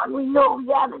 Father God, we know we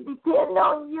got to depend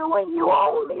on you and you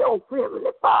only, oh,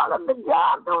 Heavenly Father. The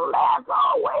job don't last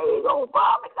always, oh,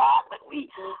 Father God, but we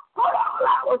put all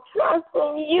our trust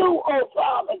in you, oh,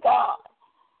 Father God.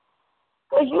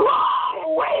 Because you are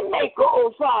a way maker,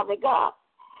 oh, Father God.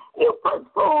 You put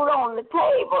food on the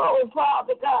table, oh,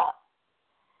 Father God.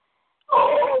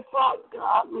 Oh, Father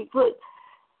God, we put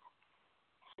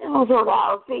shoes on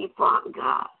our feet, Father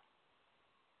God.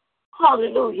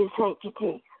 Hallelujah, thank you,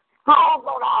 Jesus. Clothes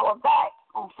on our back,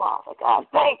 oh, Father God.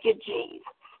 Thank you, Jesus.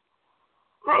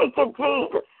 Thank you,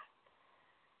 Jesus.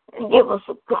 And give us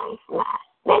a Christ mind,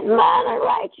 that mind of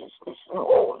righteousness and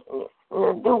holiness,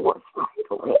 and do what's right,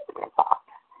 oh, Heavenly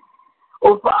Father.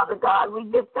 Oh, Father God, we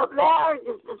lift up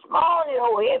marriages this morning,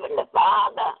 oh, Heavenly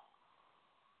Father.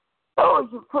 Those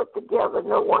you put together,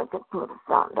 no one can put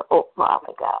asunder, oh,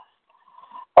 Father God.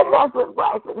 And that's with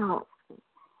wife and husband.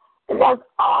 And that's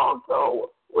also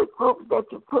with groups that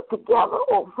you put together,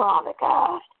 oh, Father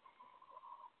God,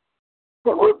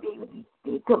 that will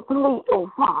be complete,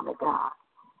 oh, Father God,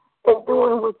 in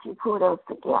doing what you put us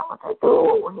together to do,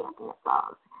 oh, Heavenly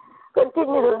Father.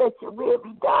 Continue to let your will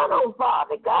be done, oh,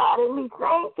 Father God, and we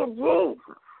thank you,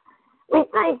 Jesus. We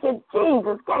thank you,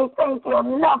 Jesus. Can't thank you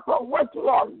enough for what you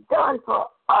have done for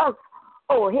us,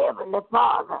 oh, Heavenly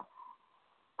Father.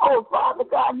 Oh, Father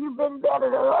God, you've been better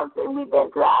to us than we've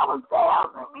been to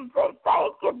ourselves. And we say,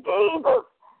 thank you, Jesus.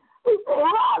 We say,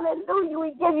 hallelujah. We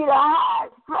give you the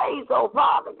highest praise, oh,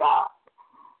 Father God.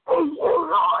 It's you,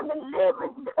 Lord, that live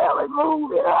and dwell and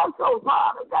move in us, oh,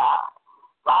 Father God.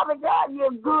 Father God,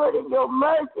 you're good and your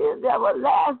mercy is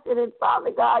everlasting. And, Father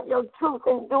God, your truth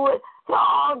endures to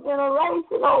all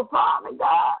generations, oh, Father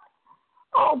God.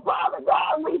 Oh, Father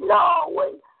God, we know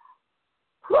when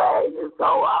praises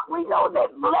go up, we know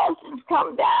that blessings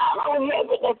come down, oh,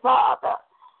 Heavenly Father.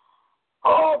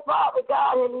 Oh, Father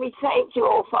God, and we thank you,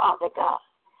 oh, Father God.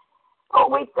 Oh,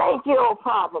 we thank you, oh,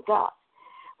 Father God.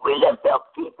 We lift up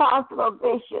the Apostle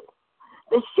Bishop,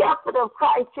 the shepherd of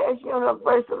Christ Church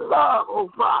Universal Love, oh,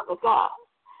 Father God.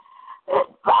 And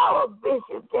our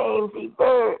Bishop James E.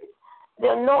 Bird,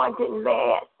 the anointed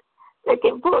man that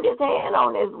can put his hand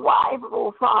on his wife,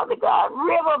 oh, Father God,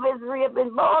 rib of his rib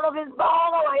and bone of his bone,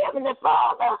 oh, Heavenly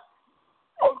Father.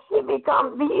 And she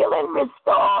becomes healed and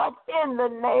restored in the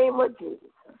name of Jesus.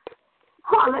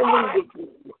 Hallelujah,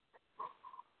 Jesus.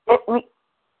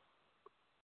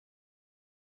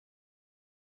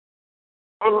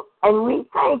 And we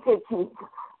thank you, Jesus.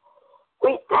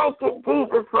 We thank you,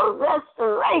 Jesus, for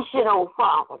restoration, oh,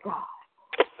 Father God.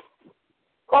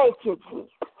 Thank you, Jesus.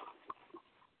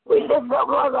 We lift up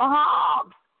Mother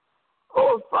Hobbs,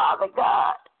 oh, Father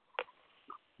God.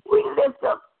 We lift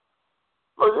up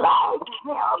for life,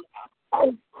 health,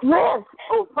 and strength,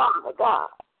 oh, Father God.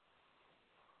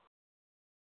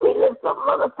 We lift up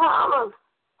Mother Thomas,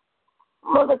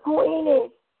 Mother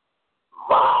Queenie,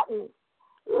 Martin,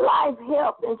 life,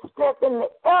 health, and strength in the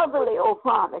elderly, oh,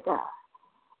 Father God.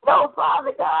 Oh,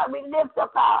 Father God, we lift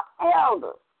up our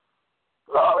elders.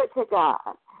 Glory to God.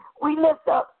 We lift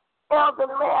up Elder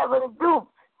Reverend Dukes,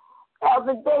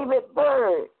 Elder David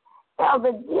Bird,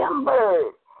 Elder Jim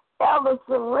Bird, Elder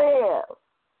Sorrell,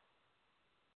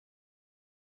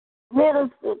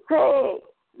 Minister Craig,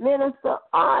 Minister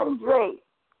Andre.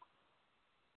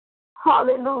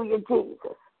 Hallelujah,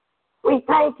 Jesus. We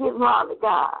thank you, Father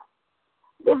God.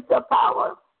 Lift up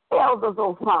our elders,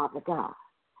 oh, Father God.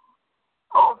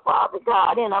 Oh, Father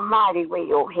God, in a mighty way,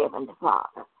 oh, Heavenly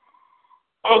Father.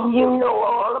 And you know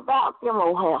all about them,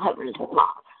 oh, Heavenly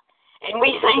Father. And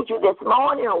we thank you this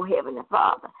morning, oh, Heavenly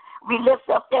Father. We lift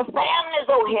up their families,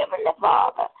 oh, Heavenly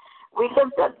Father. We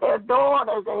lift up their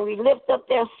daughters and we lift up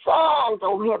their sons,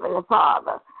 oh, Heavenly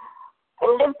Father.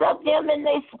 And lift up them in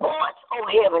their sports, oh,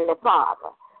 Heavenly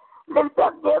Father. Lift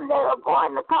up them that are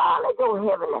going to college, oh,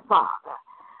 Heavenly Father.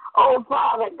 Oh,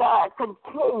 Father God,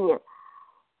 continue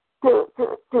to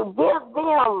give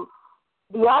them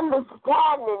the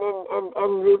understanding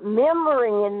and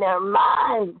remembering in their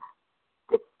minds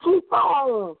to keep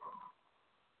on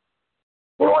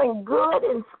doing good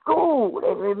in school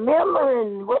and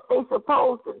remembering what they're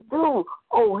supposed to do,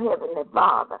 oh Heavenly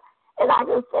Father. And I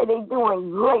just say they're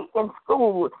doing great in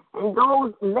school, and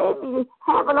those maybe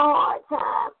having a hard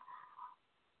time,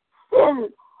 send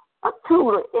a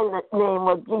tutor in the name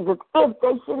of Jesus if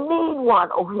they should need one,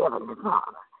 oh Heavenly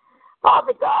Father.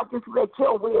 Father God, just let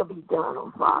your will be done,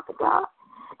 oh Father God.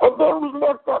 And then we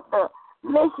lift up the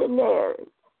missionaries.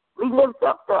 We lift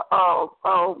up the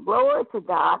glory to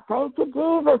God. Thank you,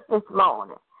 Jesus, this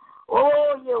morning.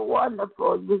 Oh, you're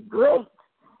wonderful. You're great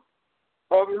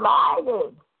and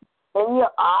mighty. And you're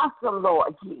awesome,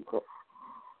 Lord Jesus.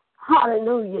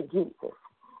 Hallelujah, Jesus.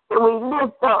 And we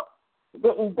lift up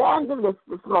the evangelist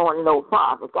this morning, oh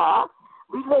Father God.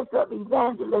 We lift up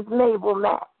evangelist Mabel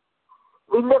Mack.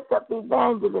 We lift up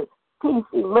evangelist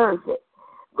T.C. Murphy.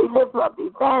 We lift up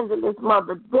evangelist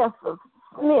Mother Jessica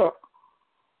Smith.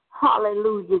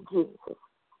 Hallelujah, Jesus.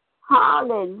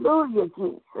 Hallelujah,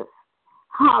 Jesus.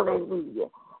 Hallelujah.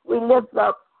 We lift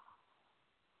up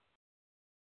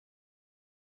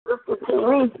Sister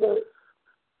Teresa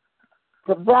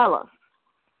Cabela.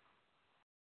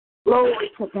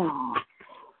 Glory to God.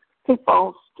 Keep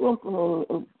on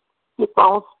strengthening,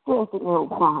 oh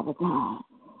Father God.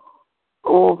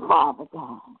 Oh, Father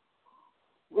God.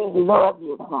 We love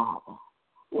you, Father.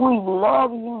 We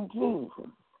love you, Jesus.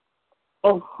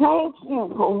 And thank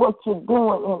you for what you're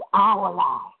doing in our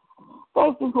lives.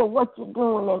 Thank you for what you're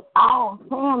doing in our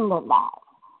family lives,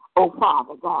 oh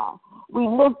Father God. We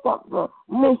lift up the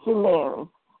missionaries,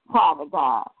 Father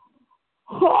God.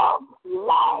 Health,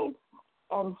 life,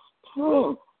 and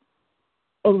strength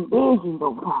and vision,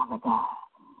 oh Father God.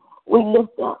 We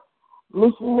lift up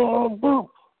missionary Duke.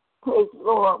 Praise the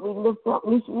Lord. We lift up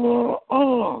missionary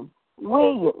Ann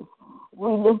Williams.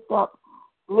 We lift up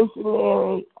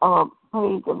missionary,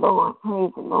 praise the Lord,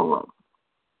 praise the Lord.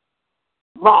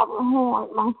 Barbara Horn,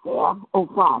 myself, oh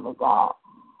Father God.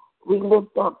 We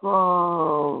lift up,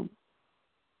 praise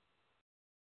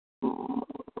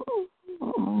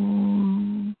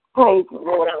the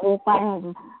Lord. I hope I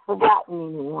haven't forgotten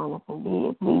anyone. If I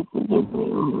did, please forgive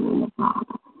me, oh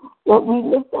Father. But we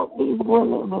lift up these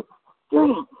women with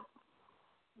strength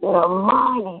that are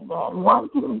mighty, that one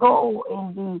can go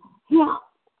and be helped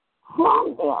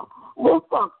from them with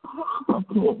the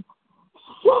property,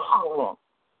 sharing.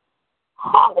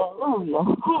 Hallelujah.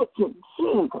 Thank you,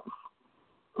 Jesus.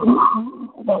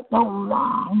 That don't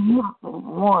mind helping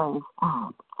one's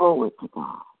out. Glory to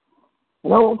God.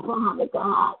 No, Father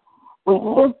God, we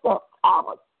lift up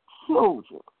our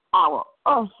children, our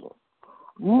ushers,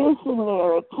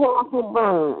 missionary Kathy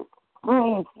Bird.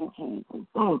 Praise you, Jesus.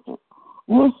 Thank you.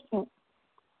 Mr.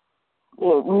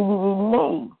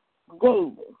 Renee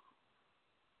Davis,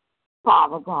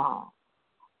 Father God.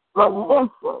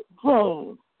 Melissa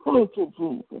James, thank you,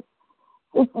 Jesus.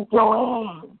 Sister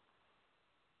Joanne,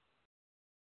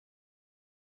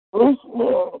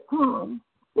 missionary come.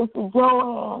 Sister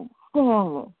Joanne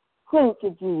Stanley, thank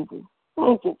you, Jesus.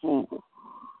 Thank you, Jesus.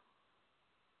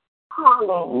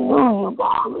 Hallelujah,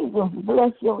 God. We just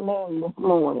bless your name this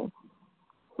morning.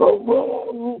 So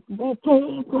where we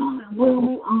came from and where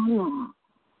we are now.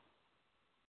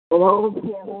 And oh,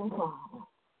 Heavenly Father.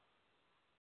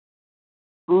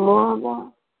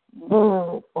 Mother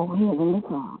Bird, oh Heavenly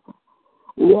Father.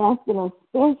 We ask a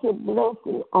special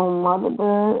blessing on Mother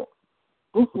Bird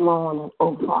this morning,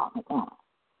 oh Father God.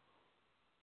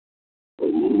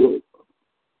 We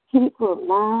keep her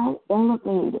mind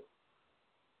elevated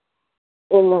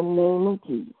in the name of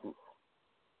Jesus.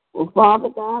 Well, Father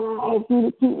God, I ask you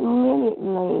to keep Minute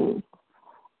Maid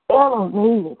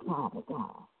elevated, Father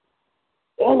God.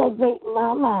 Elevate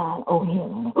my mind, oh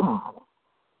Heavenly Father.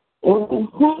 And we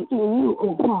thanking you,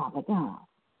 oh Father God,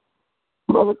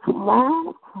 for the command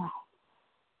of Christ,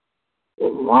 the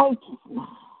righteous mind.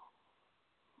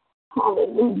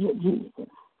 Hallelujah, Jesus.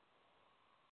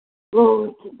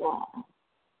 Glory to God.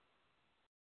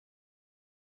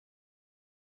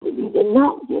 You did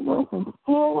not give us a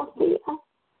spirit of fear,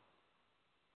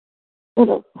 but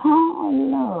a power of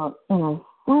love and a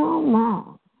sound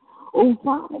mind. Oh,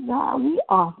 Father God, we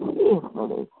are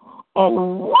fearfully and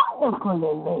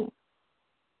wonderfully made.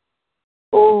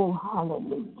 Oh,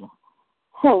 hallelujah.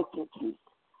 Thank you, Jesus.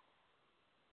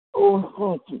 Oh,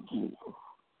 thank you, Jesus.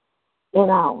 In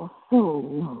our soul,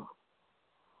 Lord.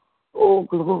 Oh,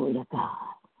 glory to God.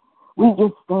 We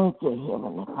just thank you,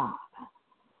 Heavenly Father.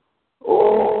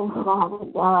 Oh, Father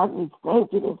God, we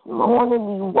thank you this morning.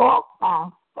 We walk by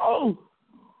faith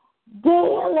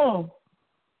daily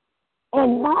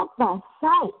and not by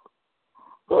sight.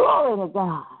 Glory to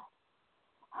God.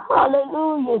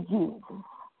 Hallelujah, Jesus.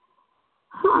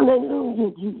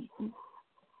 Hallelujah, Jesus.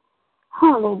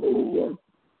 Hallelujah.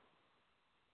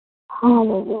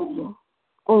 Hallelujah.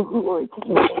 And glory to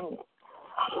your name.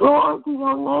 Glory to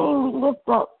your name. We lift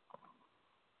up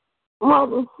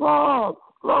Mother Sad.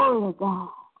 Glory to God.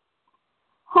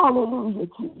 Hallelujah,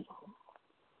 Jesus.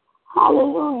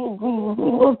 Hallelujah, Jesus.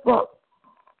 We lift up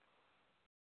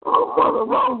Mother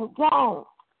Rosa Jones.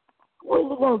 We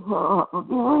lift her up.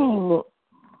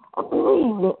 A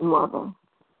bereavement, Mother.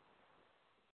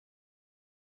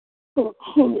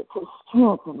 Continue to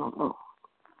strengthen her, Lord.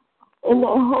 And that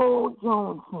whole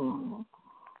Jones family.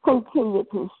 Continue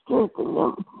to strengthen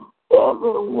them.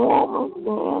 Every woman,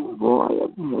 man, boy,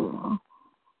 and girl.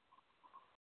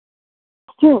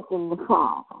 Strengthen the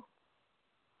Father.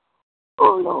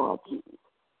 Oh, Lord Jesus.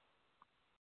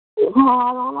 It's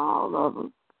hard on all of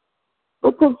them.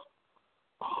 But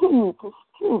continue to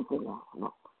strengthen us,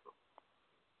 Lord.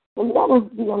 And let us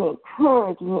be an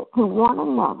encouragement to one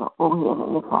another, oh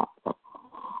Heavenly Father.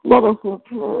 Let us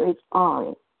encourage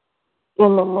Ari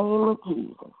in the name of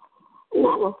Jesus.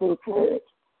 Let us encourage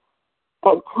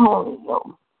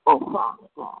Antonio, oh Father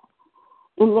God.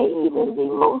 And they even be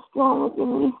more stronger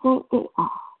than we think they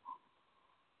are.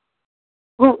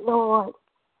 But Lord,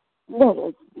 let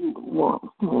us be the ones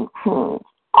to encourage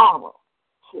our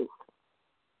children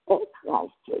at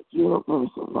Christ Church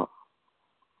Universal Love.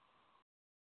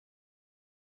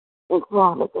 And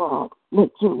Father God, let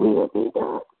your will be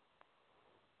done.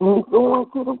 We go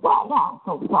into the White House,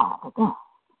 oh Father God.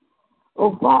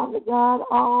 Oh Father God,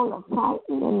 all the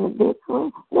fighting and the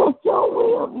bickering, let your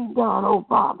will be done, oh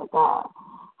Father God.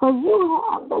 For you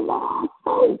have the last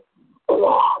say in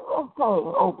everything,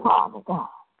 oh Father God.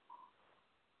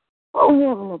 Oh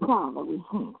Heavenly Father, we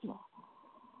thank you.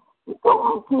 We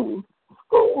go into the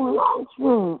school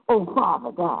lunchroom, oh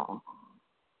Father God.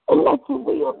 And let your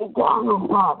will be done, oh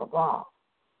Father God.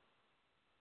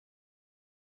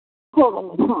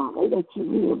 Heavenly Father, let your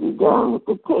will be done with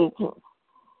the teachers.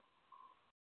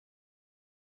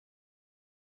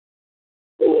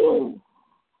 And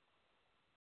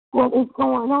what is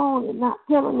going on and not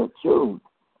telling the truth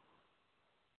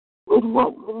with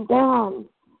what's been done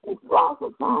and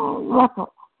falsifying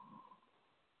records.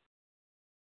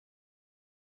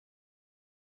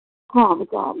 Father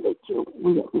God, let your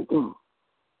will be done.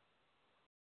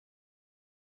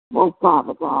 Oh,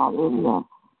 Father God, in the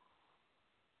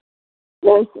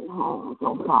nursing homes,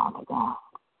 oh, Father God.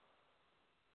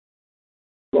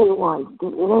 The ones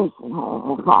in the nursing home,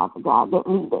 oh, Father God, that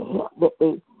need the help that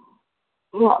they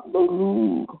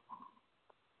need.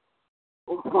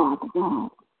 Oh, Father God.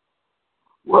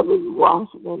 Whether you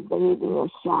washing and bathing or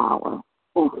shower,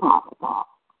 oh, Father God.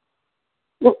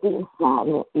 Let the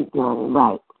assignment be done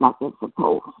right like it's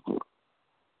supposed to.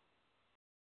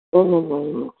 In the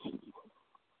name of Jesus.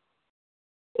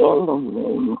 In the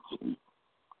name of Jesus.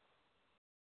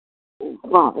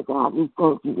 Father God, we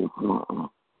thank you this morning.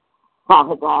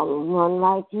 Father God, there's none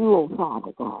like you, oh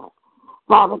Father God.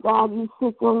 Father God, you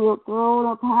sit on your throne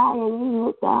up high and you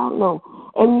look down low.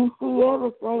 And you see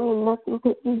everything and nothing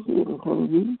could be hidden from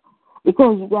you.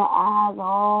 Because you got eyes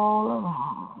all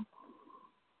around.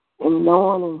 And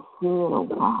knowing and seeing, oh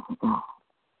Father God.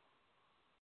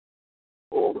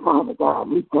 Oh Father God,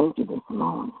 we thank you this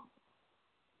morning.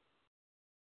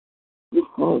 We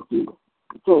thank you.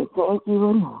 We can't thank you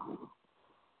enough.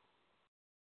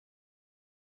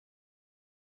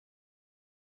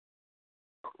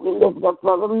 We lift up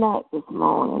Brother Matt this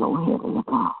morning, oh Heavenly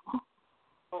Father.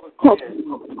 Touch him,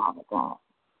 oh Father God.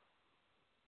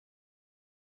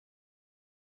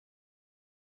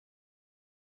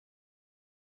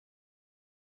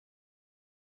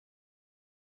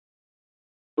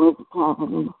 With the top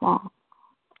of his side.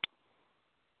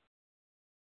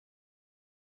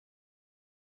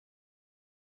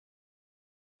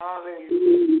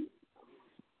 Hallelujah.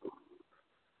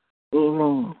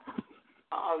 Amen.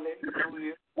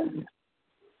 Hallelujah.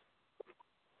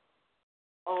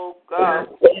 Oh God,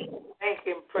 thank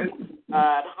and praise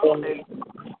God. Hallelujah.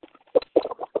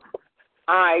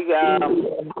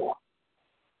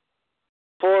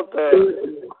 For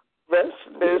the rest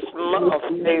of this month,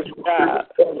 praise God,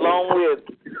 along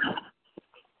with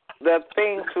the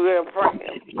things we're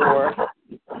praying for.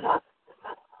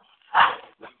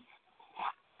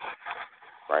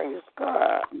 Praise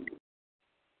God.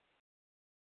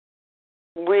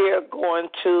 We're going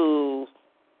to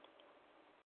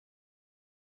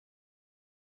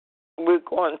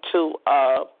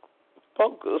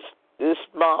focus this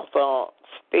month on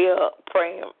still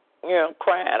praying,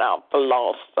 crying out for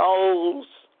lost souls.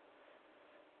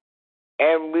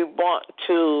 And we want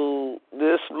to,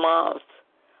 this month,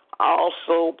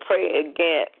 also pray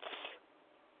against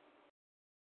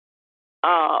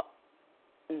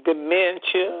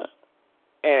dementia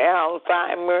and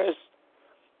Alzheimer's.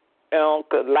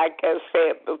 'Cause like I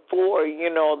said before,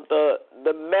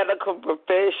 the medical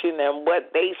profession and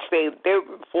what they say, their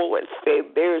reports say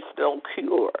there's no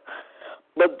cure.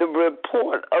 But the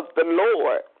report of the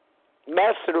Lord,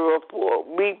 that's the report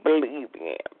we believe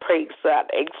in, praise God,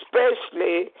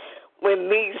 especially when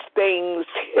these things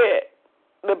hit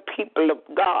the people of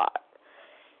God.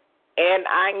 And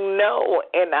I know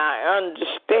and I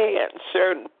understand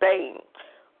certain things,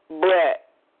 but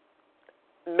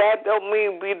that don't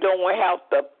mean we don't have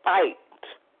to fight.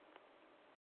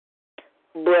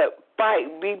 But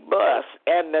fight we must,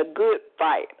 and a good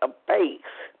fight of faith.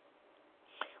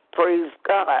 Praise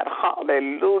God.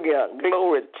 Hallelujah.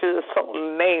 Glory to his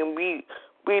holy name. We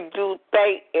do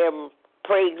thank and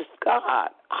praise God.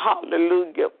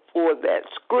 Hallelujah for that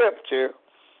scripture.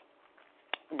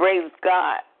 Praise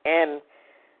God. And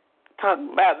talk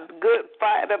about the good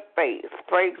fight of faith.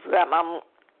 Praise God.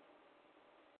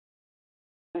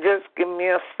 Just give me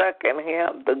a second here.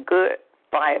 The good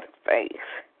fight of faith.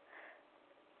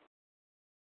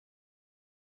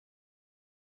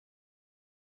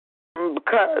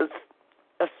 Because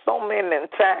so many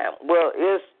times,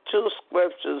 it's two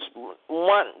scriptures.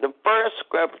 One, the first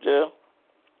scripture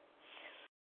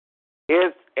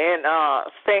is in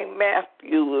St.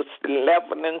 Matthew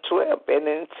 11 and 12, and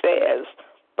it says,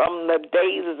 from the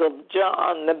days of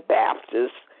John the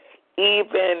Baptist,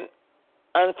 even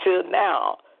until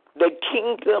now, the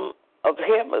kingdom of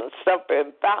heaven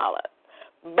suffered violence,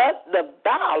 but the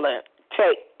violent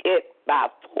take it by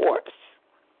force.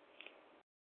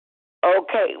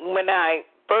 Okay, when I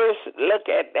first look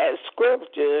at that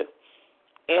scripture,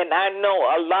 and I know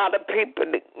a lot of people,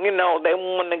 they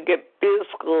want to get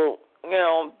physical,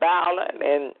 violent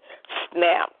and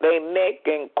snap their neck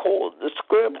and quote the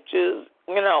scriptures,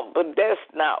 but that's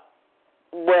not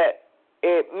what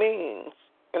it means,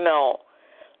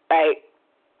 Like,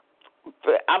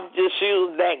 I'm just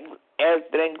using that as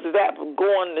an example,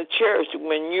 going to church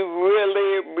when you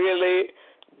really, really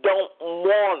don't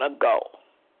want to go.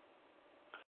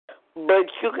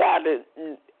 But you got to,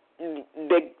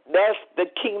 that's the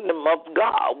kingdom of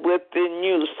God within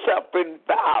you, suffering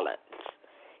violence.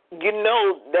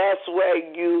 That's where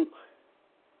you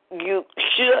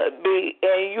should be,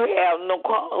 and you have no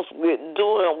cause with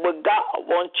doing what God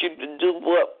wants you to do,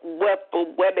 what for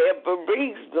whatever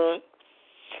reason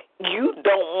you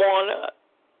don't want to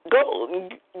go.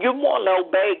 You want to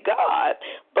obey God,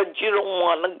 but you don't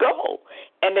want to go.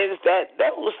 And it's that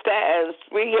those times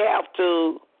we have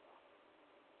to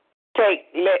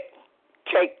take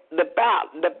the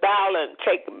balance,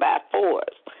 take it by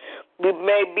force. We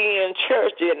may be in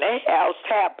church and that has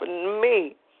happened to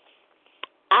me.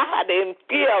 I didn't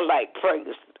feel like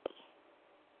praising.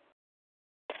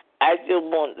 I just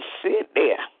wanted to sit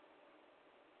there.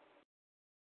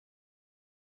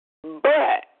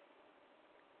 But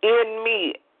in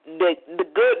me, the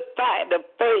good fight of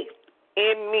faith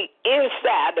in me,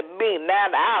 inside of me,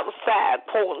 not outside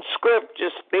quoting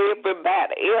scriptures to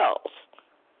everybody else.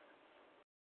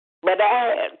 But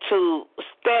I had to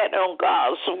stand on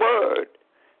God's word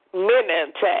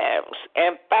many times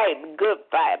and fight the good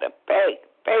fight of faith.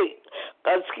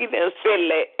 Because he didn't say,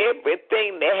 let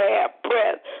everything that have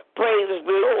breath praise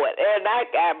the Lord. And I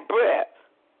got breath.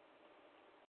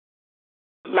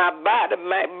 My body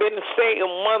might have been saying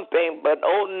one thing, but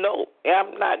oh no,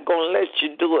 I'm not going to let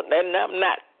you do it. And I'm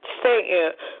not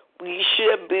saying we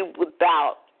should be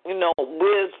without,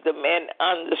 wisdom and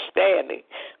understanding.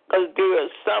 Because there are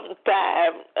some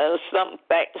times and some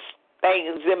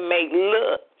things that may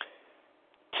look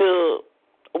to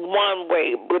one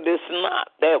way, but it's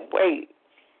not that way.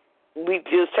 We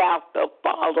just have to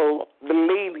follow the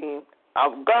leading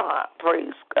of God.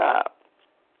 Praise God.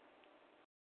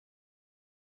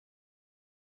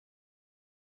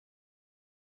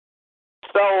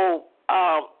 So,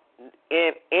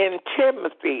 in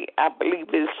Timothy, I believe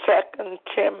it's 2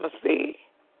 Timothy,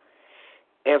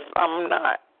 if I'm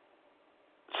not,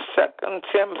 2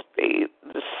 Timothy,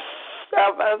 the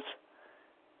 7th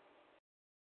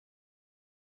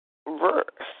verse.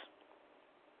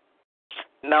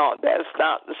 No, that's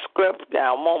not the scripture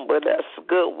I want, but that's a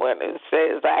good one. It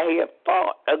says, I have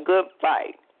fought a good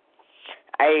fight.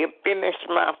 I have finished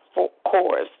my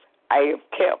course. I have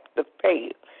kept the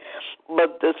faith.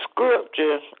 But the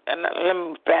scripture, and let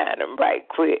me find it right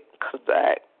quick, because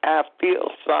I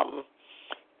feel something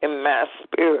in my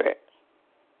spirit.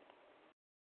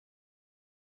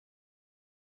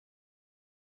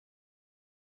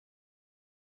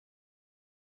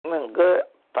 A good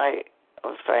fight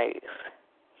of faith.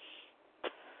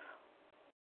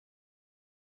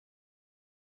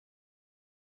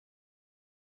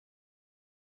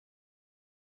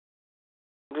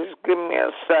 give me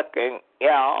a second,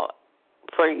 y'all.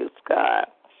 Praise God.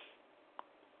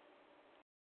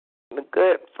 The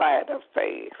good fight of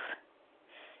faith.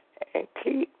 And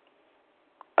keep.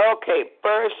 Okay,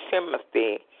 1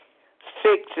 Timothy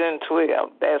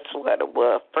 6:12. That's what it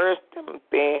was. 1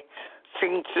 Timothy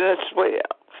 6:12.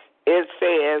 It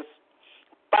says,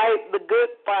 fight the good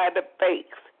fight of faith.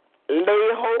 Lay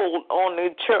hold on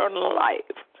eternal life,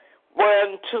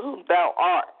 whereunto thou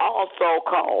art also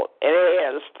called, and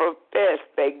hast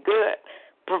professed a good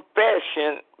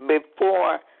profession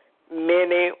before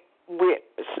many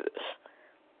witnesses.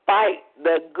 Fight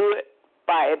the good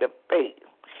fight of faith.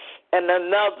 And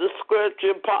another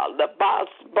scripture, the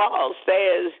Apostle Paul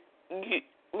says,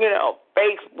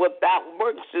 faith without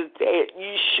works is dead.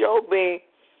 You show me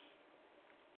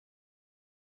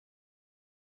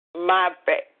my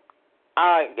faith.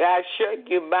 I show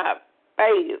you my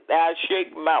faith. I show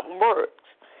you my works.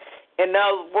 In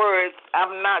other words,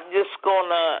 I'm not just going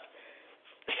to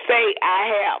say I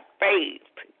have faith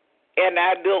and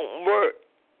I don't work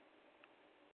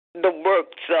the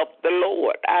works of the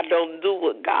Lord. I don't do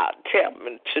what God tells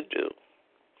me to do.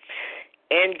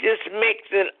 And just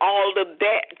mixing all of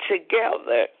that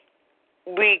together,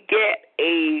 we get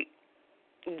a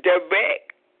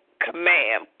direct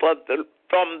command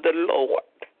from the Lord.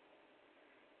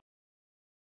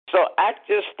 So I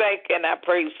just thank and I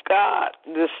praise God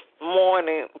this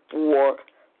morning for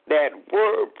that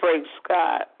word, praise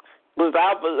God. Because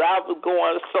I was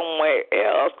going somewhere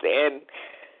else, and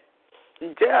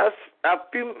just a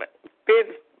few minutes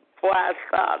before I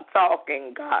started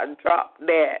talking, God dropped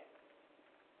that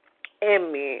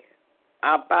in me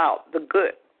about the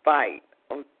good fight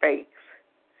of faith.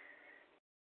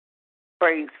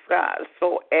 Praise God.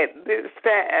 So at this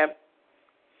time,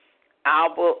 I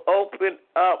will open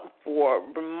up for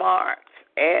remarks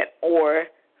and or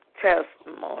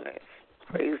testimonies.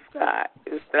 Praise God.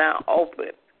 It's now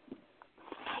open.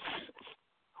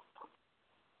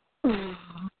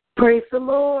 Praise the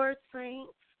Lord,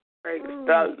 saints. Praise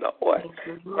the Lord.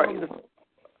 Praise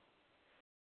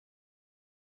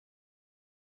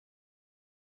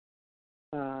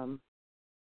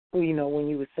when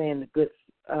you were saying the good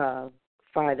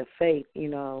fight of faith,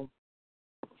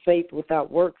 faith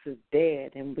without works is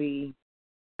dead, and we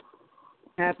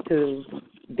have to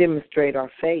demonstrate our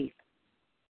faith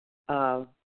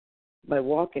by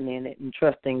walking in it and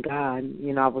trusting God.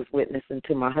 I was witnessing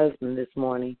to my husband this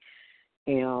morning,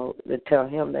 to tell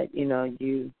him that, you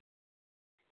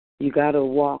got to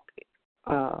walk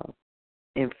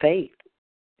in faith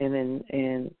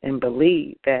and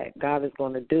believe that God is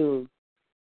going to do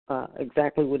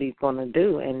exactly what he's going to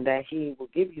do, and that he will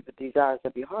give you the desires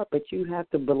of your heart, but you have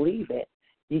to believe it.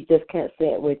 You just can't say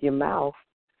it with your mouth.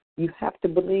 You have to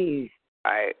believe.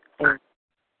 Right. And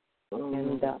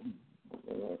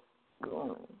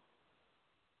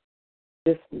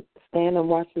just stand and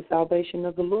watch the salvation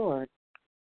of the Lord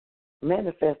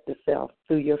manifest itself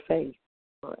through your faith.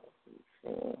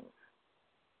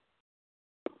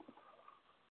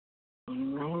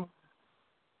 Amen.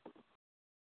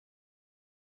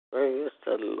 Praise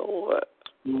the Lord.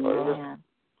 Yeah.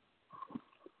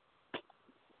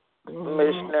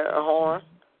 Missionary Horn.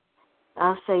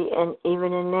 I'll say, and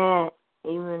even in that,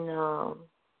 even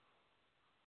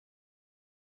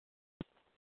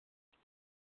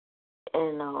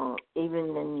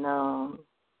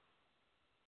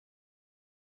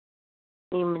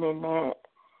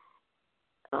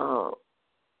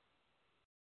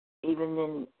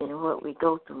in what we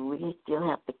go through, we still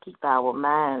have to keep our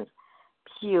minds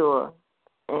pure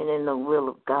and in the will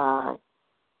of God.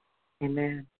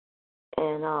 Amen.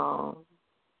 And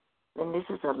this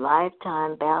is a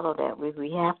lifetime battle that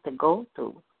we have to go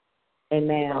through.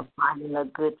 Amen. Fighting a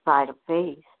good fight of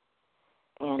faith.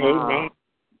 And Amen.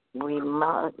 We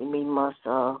must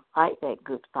fight that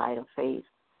good fight of faith.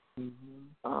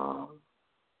 Mm-hmm.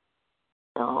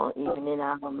 Even in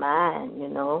our mind,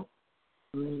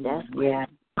 that's where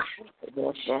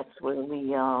that's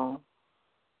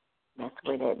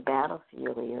where that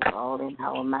battlefield is, all in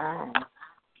our mind.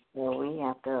 So we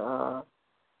have to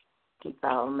keep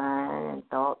our mind and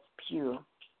thoughts pure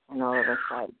in order to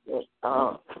fight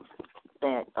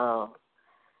that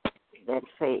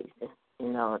faith,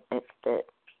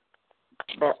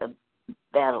 that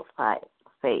battle fight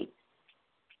faith.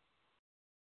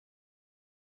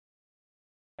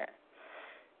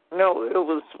 No, it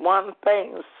was one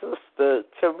thing Sister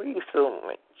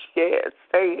Teresa she had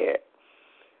said,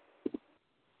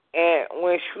 and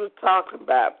when she was talking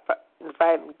about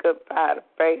fighting good fight of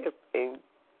faith, and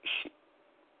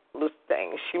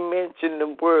she mentioned the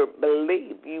word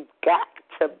believe. You've got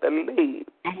to believe.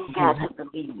 You got to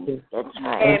believe. That's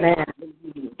right.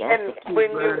 And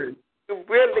when you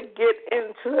really get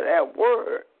into that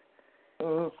word,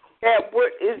 that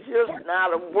word is just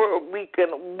not a word we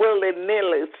can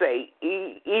willy-nilly say,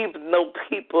 even though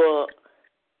people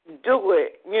do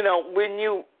it. You know, when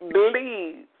you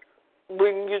believe,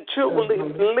 when you truly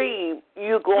believe,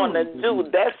 you're going to do.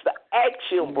 That's the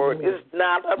action word. It's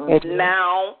not a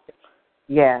noun.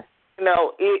 Yes.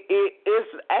 No,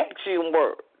 it's action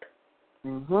word.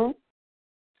 It's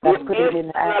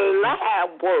a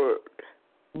live word.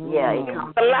 Yeah,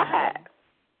 it's alive.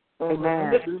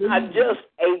 Amen. It's not just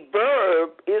a verb,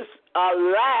 it's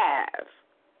alive.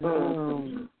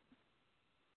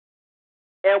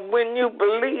 And when you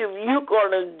believe, you're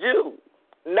going to do,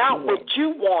 not what you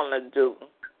want to do.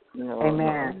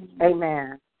 Amen.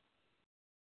 Amen.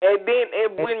 And then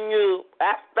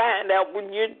I find out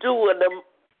when you do it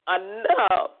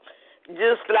enough,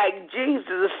 just like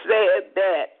Jesus said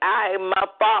that I and my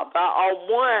Father are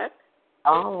one.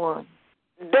 All one.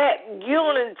 That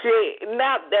unity,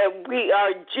 not that we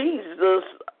are Jesus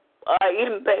or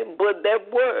anything, but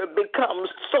that word becomes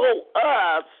so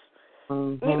us.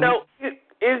 You know,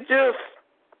 it's just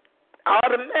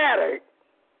automatic.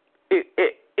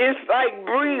 It's like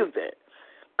breathing.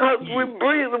 Because we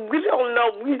breathe, we don't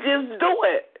know, we just do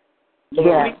it.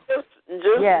 Yes. We just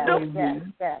do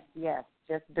it. Yes.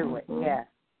 Just do it. Yes.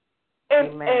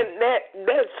 And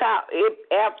that's how it,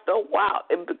 after a while,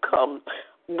 it becomes,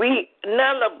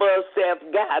 none of us have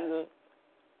gotten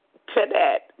to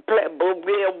that place, but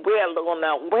we're well on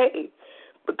our way.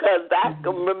 Because I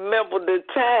can remember the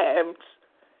times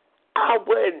I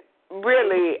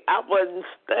wasn't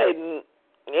studying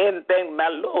anything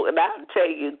about Lord, and I'll tell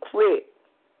you quick.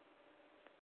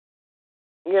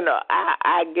 You know,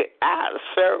 I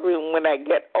serve him when I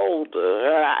get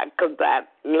older, because I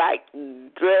like to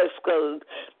dress, because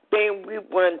then we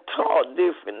weren't taught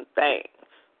different things,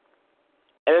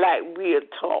 like we are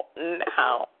taught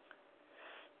now.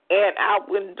 And I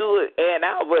wouldn't do it, and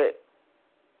I would,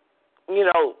 you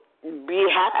know, be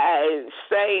high and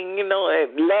sing, you know,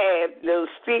 and laugh to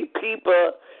see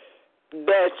people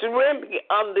that's really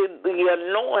under the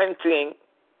anointing.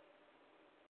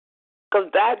 Because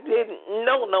I didn't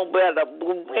know no better.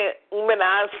 But when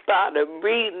I started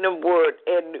reading the word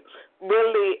and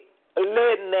really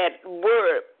letting that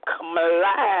word come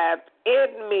alive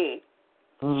in me,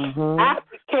 I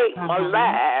became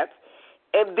alive.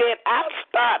 And then I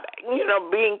started, you know,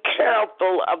 being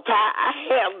careful of how I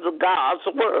handle God's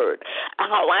word,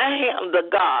 how I handle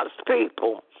God's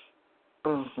people.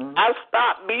 I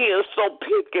stopped being so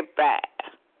picky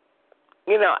fast.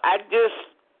 You know, I just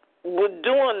was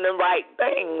doing the right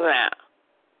thing now.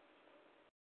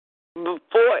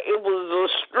 Before it was a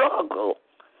struggle,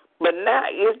 but now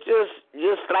it's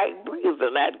just like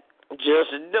breathing. I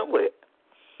just do it.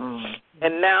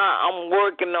 And now I'm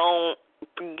working on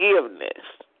forgiveness.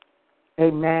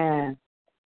 Amen.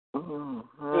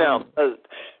 No, because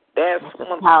that's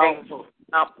one thing.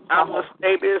 I'm going to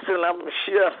say this and I'm going to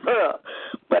shut up.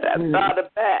 But I thought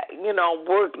about, you know,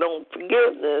 working on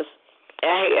forgiveness. I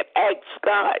had asked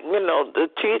God, you know, to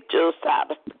teach us how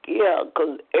to forgive,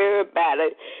 because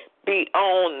everybody be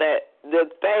on the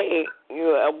thing, you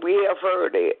know, we have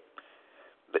heard it.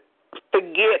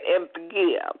 Forget and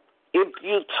forgive. If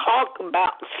you talk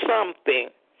about something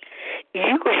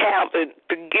you haven't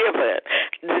forgiven,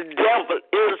 the devil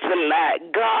is a lie.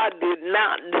 God did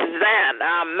not design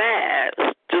our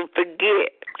minds to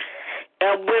forget.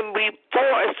 And when we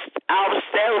force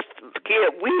ourselves to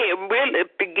forget, we didn't really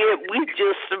forget. We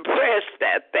just suppress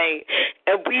that thing,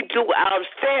 and we do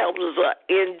ourselves an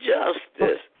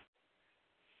injustice.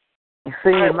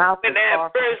 When I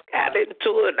first got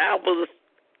into it, I was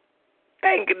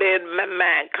thinking in my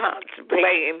mind,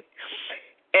 contemplating,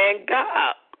 and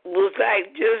God was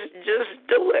like, just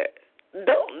do it.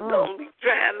 Don't be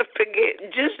trying to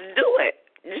forget. Just do it.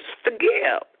 Just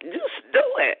forgive. Just do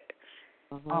it.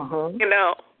 You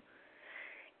know,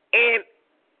 and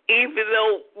even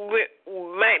though we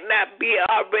might not be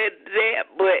already there,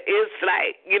 but it's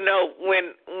like, you know,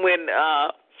 when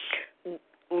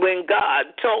God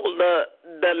told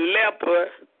the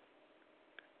leper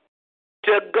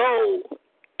to go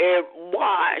and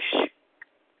wash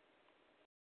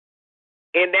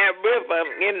in that river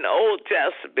in the Old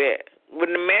Testament,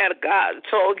 when the man of God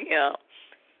told him,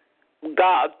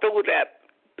 God through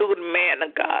the man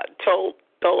of God told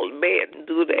the man to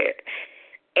do that.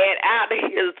 And out of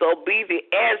his obedience,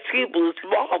 as he was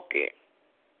walking,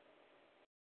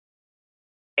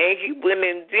 and he went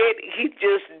and did it, he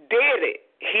just did it.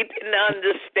 He didn't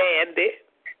understand it.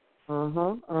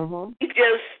 He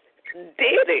just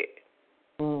did it.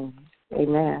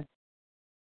 Amen.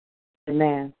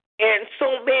 Amen. And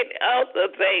so many other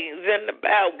things in the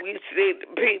Bible. We see the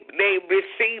people, they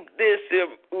received this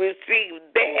and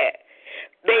received that.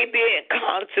 They didn't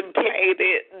contemplate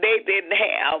it. They didn't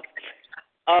have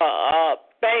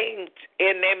things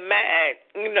in their mind,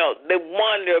 they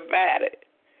wonder about it.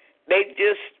 They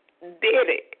just did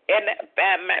it. And I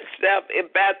find myself,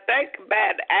 if I think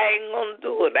about it, I ain't going to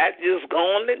do it. I just go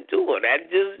on and do it. I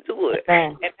just do it.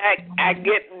 Amen. And I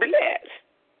get blessed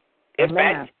if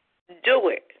Amen. I do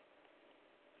it.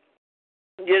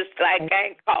 Just like I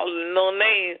ain't calling no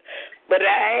names, but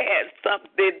I had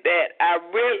something that I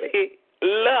really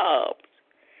loved.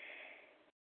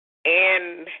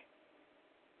 And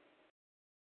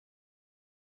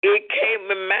it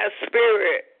came in my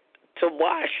spirit to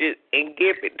wash it and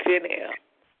give it to them.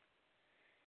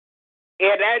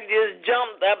 And I just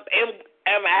jumped up, and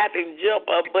I didn't jump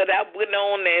up, but I went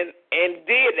on and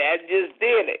did it. I just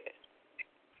did it.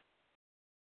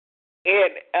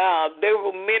 And there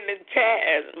were many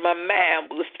times my mind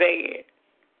was saying,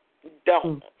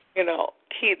 don't,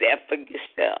 keep that for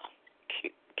yourself.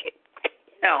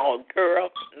 No,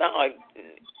 girl, no,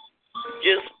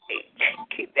 just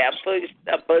keep that for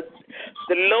yourself. But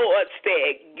the Lord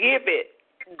said, give it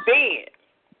then,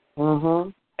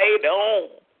 later on.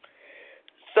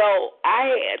 So I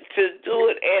had to do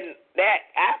it, and that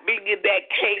I figured that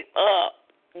came up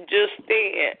just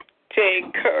then to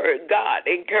encourage God,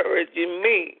 encouraging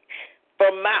me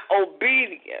for my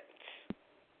obedience.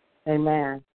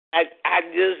 Amen. I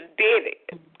just did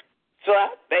it. So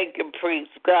I thank and praise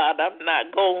God. I'm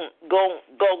not going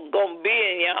be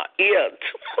in y'all ear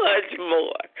too much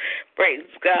more. Praise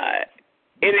God.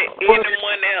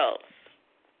 Anyone else?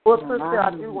 Well, sister,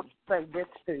 I do want to say this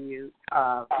to you.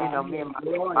 Me and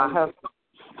my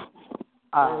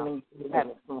husband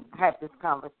had this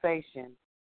conversation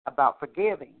about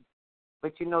forgiving.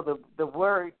 But the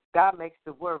word, God makes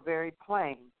the word very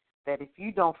plain that if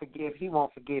you don't forgive, He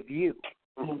won't forgive you.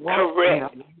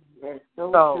 Correct.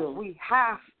 So we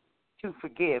have to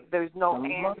forgive. There's no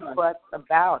ands, buts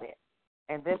about it.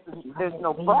 And there's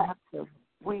no but.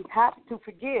 We have to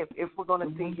forgive if we're going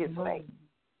to see His face.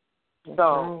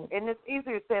 So, and it's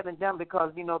easier said than done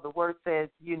because, the word says,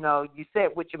 you say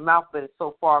it with your mouth, but it's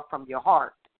so far from your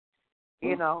heart,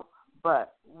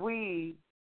 but we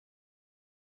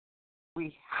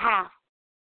have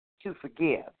to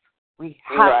forgive. We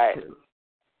have to.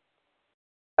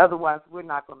 Otherwise, we're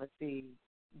not going to see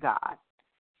God.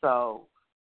 So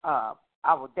I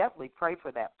will definitely pray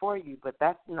for that for you, but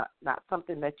that's not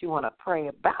something that you want to pray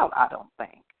about, I don't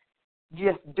think.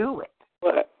 Just do it.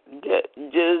 Just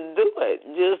do it.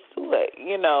 Just do it,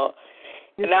 And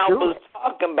I was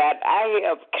talking about, I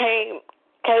have came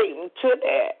to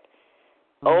that.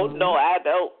 Oh, no, I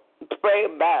don't pray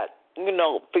about,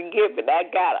 forgiving. I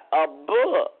got a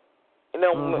book.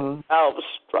 When I was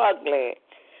struggling,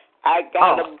 I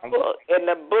got a book, and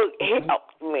the book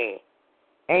helped me.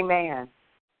 Amen.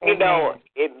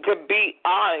 To be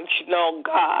honest,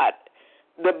 God,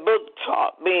 the book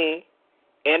taught me,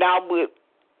 and I would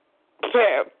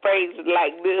paraphrase it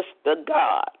like this to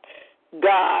God.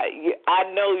 God, I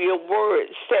know your word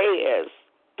says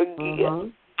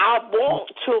forgive. I want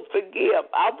to forgive.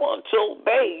 I want to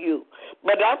obey you,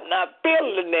 but I'm not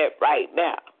feeling it right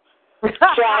now.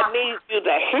 So I need you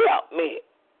to help me.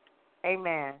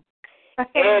 Amen.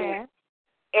 And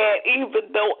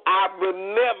even though I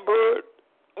remembered,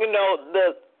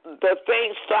 the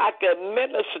things so I could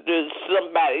minister to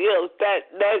somebody else,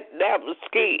 that was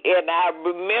key. And I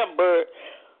remember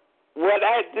what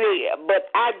I did, but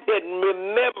I didn't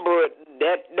remember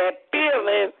that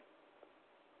feeling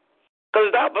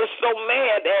because I was so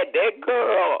mad at that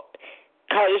girl.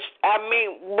 Because,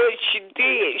 what she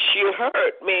did, she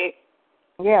hurt me.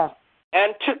 Yeah.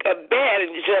 And took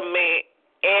advantage of me.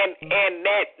 And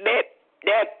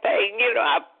that thing,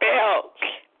 I felt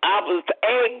I was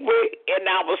angry and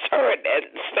I was hurt at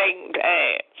the same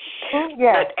time.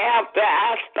 Yeah. But after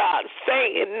I started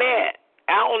saying that,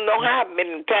 I don't know how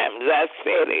many times I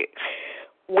said it,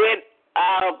 when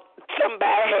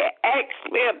somebody had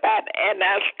asked me about it and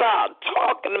I started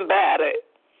talking about it,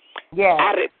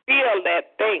 I didn't feel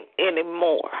that thing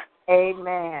anymore.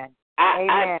 Amen.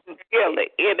 I didn't feel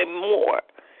it anymore.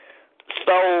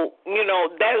 So,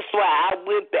 that's why I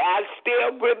went there. I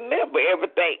still remember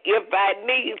everything. If I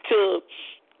need to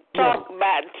talk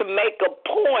about it to make a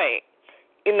point,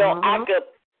 I could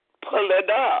pull it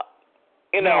up.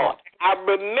 I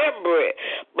remember it,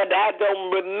 but I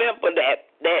don't remember that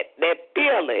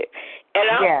feeling. And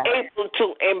I'm able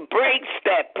to embrace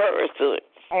that person.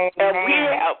 Amen. And we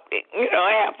have,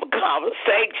 have a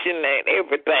conversation and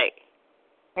everything.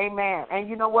 Amen. And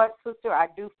you know what, sister? I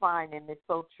do find, and it's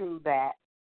so true, that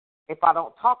if I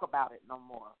don't talk about it no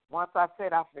more, once I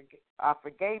said I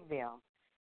forgave them,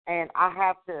 and I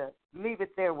have to leave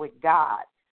it there with God.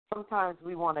 Sometimes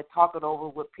we want to talk it over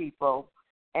with people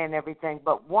and everything,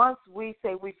 but once we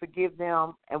say we forgive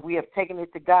them and we have taken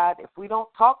it to God, if we don't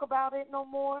talk about it no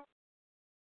more,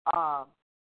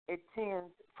 it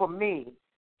tends, for me,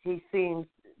 he seems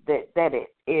that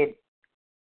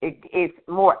it's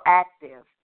more active.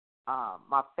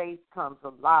 My faith comes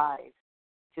alive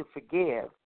to forgive.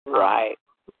 Right.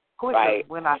 Quicker right.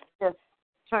 when I just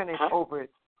turn it over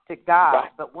to God.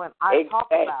 Right. But when I talk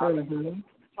about it,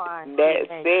 trying to that's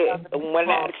it. When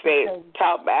I say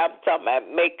talk about, I'm talking about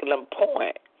making a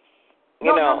point.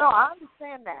 You know, no, I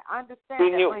understand that.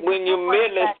 When you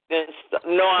minister,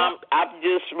 I'm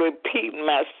just repeating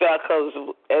myself because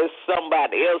as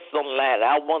somebody else online,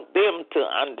 I want them to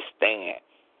understand.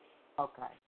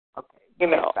 Okay. You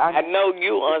know, I know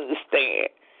you understand.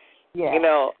 Yeah. You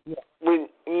know, when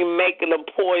you're making a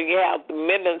point, you have to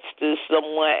minister to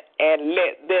someone and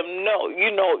let them know.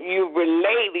 You know, you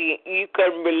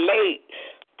can relate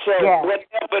to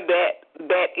whatever that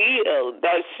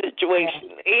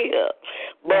situation is.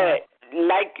 But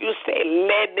like you say,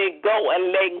 let it go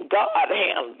and let God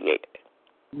handle it.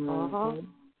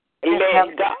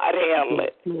 Let God handle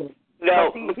it.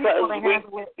 No, because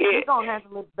he's going to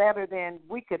handle it better than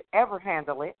we could ever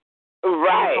handle it.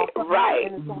 Right.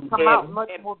 And it's going to come out much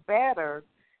more better.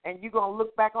 And you're going to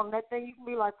look back on that thing, you can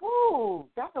be like, woo,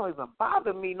 that don't even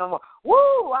bother me no more.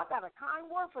 Woo, I got a kind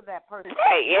word for that person.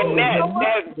 Right, and that's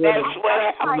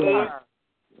what happens.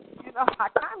 You know, I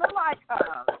kind of like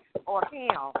her or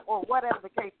him or whatever the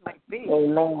case may be.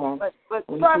 Amen. But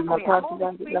trust me, I'm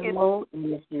only speaking.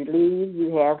 If you leave,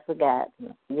 you have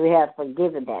forgotten. You have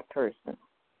forgiven that person.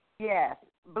 Yes.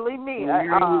 Believe me, you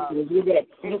can be that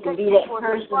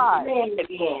person's friend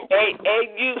again. And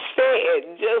you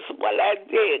said just what I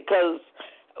did, because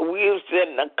we was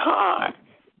in the car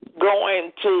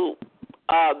going to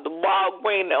the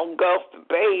Walgreens on Gulf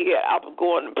Bay here. I was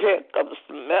going to pick up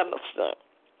some medicine.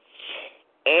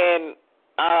 And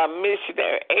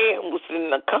Missionary Ann was in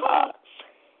the car.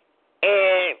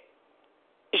 And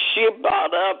she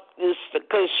brought up this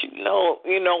because she know,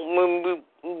 when we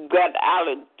got out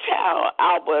of town,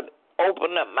 I would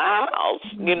open up my house,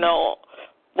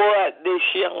 for this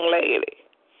young lady.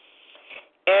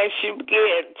 And she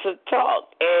began to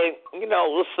talk, and,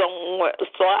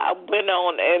 so I went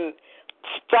on and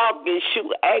talking. She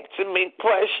was asking me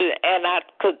questions, and I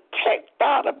could take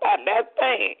thought about that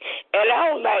thing. And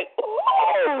I was like,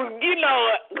 oh,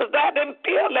 because I didn't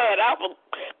feel that.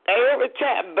 Every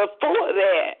time before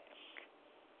that,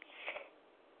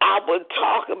 I would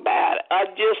talk about it or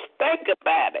just think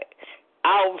about it.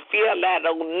 I would feel that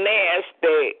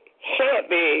nasty,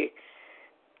 heavy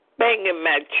thing in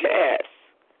my chest.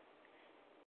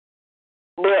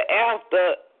 But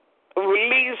after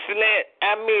releasing it,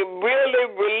 really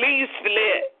releasing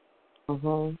it,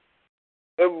 and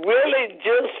really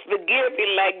just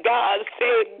forgiving like God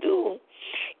said do,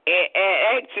 and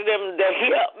asking them to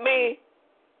help me,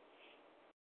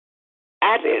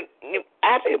 I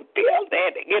didn't feel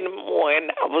that anymore,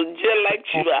 and I was just like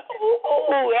you. I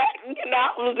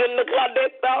was in the car. They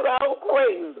thought I was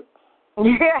crazy.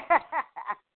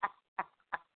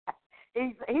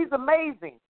 Yeah, he's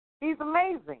amazing. He's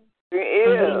amazing. He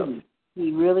is.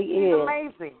 He really is. He's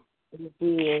amazing.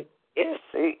 He is. Yes,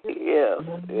 he is.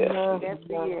 Yes,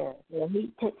 he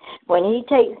is. When he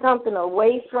takes something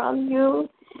away from you,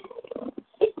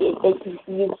 you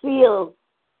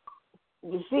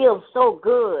feel so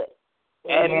good.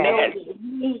 And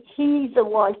he's the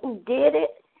one who did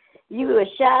it. You will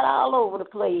shout all over the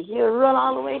place. You'll run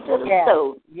all the way to the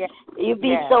stove. Yes. You'll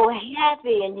be so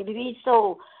happy and you'll be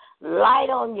so light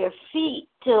on your feet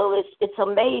till it's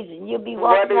amazing. You'll be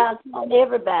walking around telling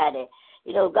everybody,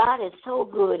 God is so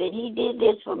good, and he did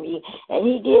this for me, and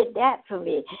he did that for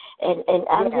me. And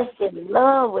I'm just in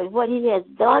love with what he has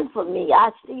done for me.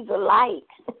 I see the light.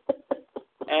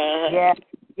 Yeah.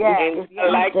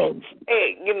 Like you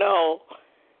said,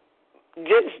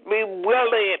 just be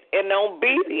willing and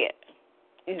obedient.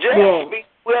 Just be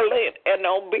willing and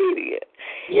obedient.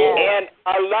 Yeah. And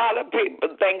a lot of people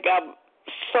think I'm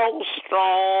so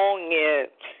strong and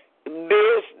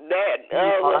this, that,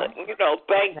 other,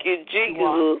 thank you,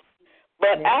 Jesus.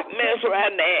 But I mess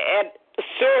around there and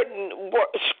certain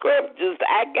scriptures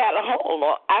I got a hold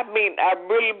on. I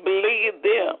really believe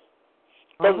them.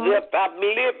 Because if I'm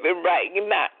living right,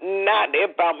 not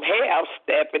if I'm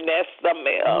half-stepping, that's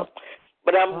something else.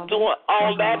 But I'm doing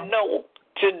all I know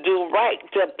to do right,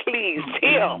 to please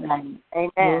him.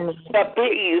 Amen. To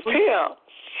please him.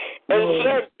 And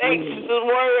certain things the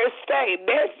word say,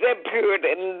 that's that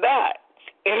purity and that.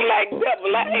 It's like,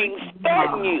 devil, I ain't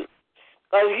studying you.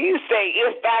 Because you say,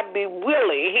 if I be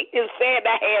willing. He didn't say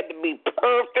I had to be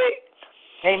perfect.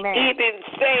 Amen. He didn't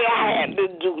say I had to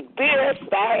do this.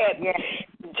 I had to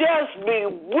just be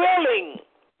willing.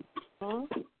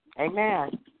 Mm-hmm. Amen.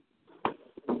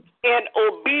 And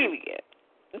obedient.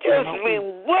 Just be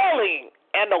willing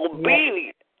and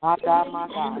obedient. My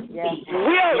God. Yes.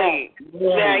 Willing.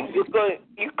 Now you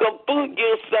can fool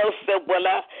yourself. Say, well,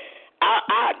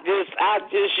 I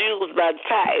just use my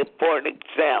tithe for an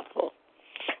example.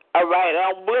 All right,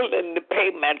 I'm willing to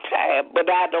pay my tithe, but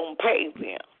I don't pay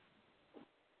them.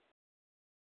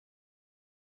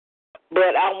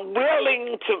 But I'm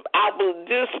willing to.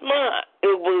 This month.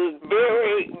 It was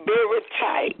very, very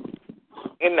tight.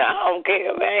 And I don't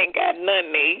care if I ain't got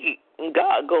nothing to eat. And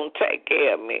God gonna take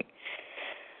care of me.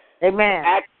 Amen.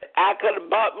 I could have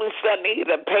bought me something to eat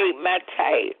and paid my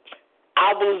tithe.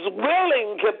 I was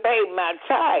willing to pay my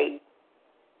tithe.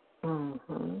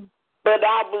 Mm-hmm. But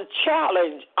I was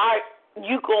challenged. Are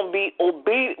you gonna be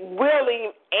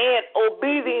willing and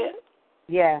obedient?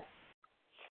 Yes.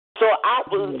 So I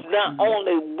was not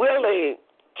only willing,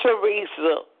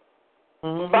 Teresa,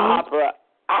 Barbara,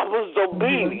 I was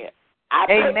obedient. I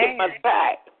paid my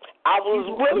tithe. I was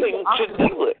willing to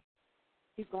do it.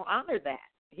 He's going to honor that.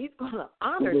 He's going to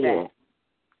honor that.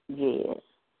 Yes.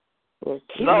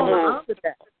 He's going to honor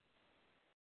that.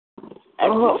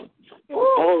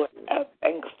 Boy, I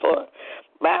thank for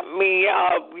me,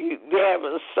 y'all. We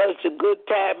having such a good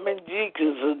time in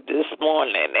Jesus this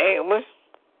morning, ain't we?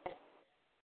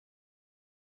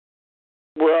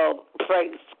 Well,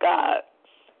 praise God.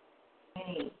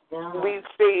 We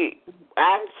see,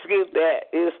 I see that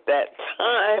it's that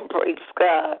time, praise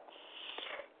God.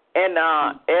 And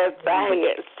as I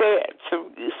had said,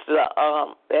 Teresa,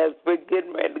 as we're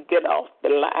getting ready to get off the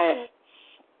line,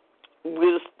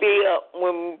 we're still,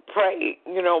 when we pray,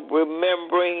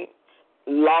 remembering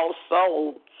lost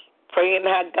souls, praying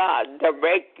how God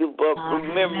direct you, but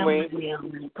remembering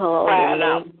crying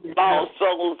out lost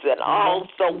souls, and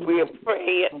also we're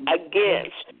praying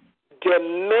against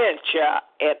dementia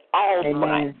and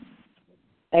Alzheimer's.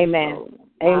 Amen.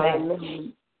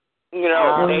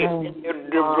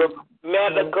 The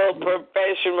medical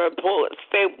profession reports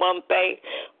say one thing,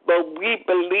 but we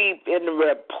believe in the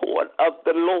report of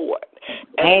the Lord.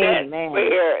 And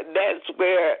that's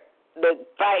where the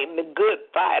fighting the good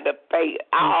fight of faith.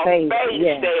 Our faith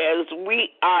says we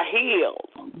are healed.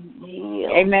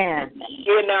 Amen.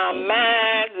 In our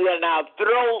minds, in our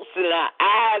throats, in our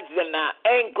eyes, in our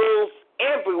ankles,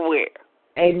 everywhere.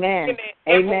 Amen.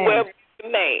 Everywhere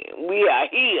we are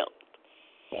healed.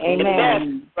 Amen. And that's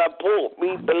the report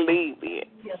we believe in.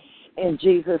 In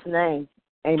Jesus' name.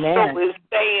 Amen. So we're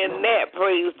saying that,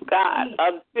 praise God,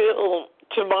 until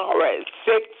tomorrow at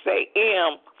 6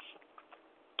 a.m.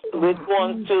 We're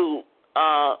going to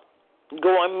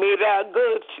go and meet our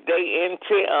goods today and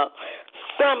tell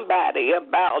somebody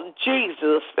about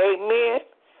Jesus. Amen.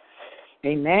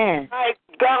 Amen. Praise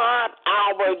God,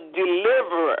 our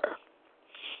deliverer.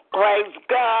 Praise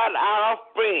God, our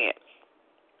friend.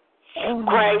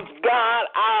 Praise God,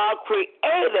 our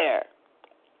creator.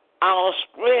 Our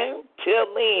strength till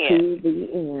the end. To the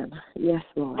end. Yes,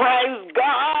 Lord. Praise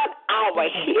God, our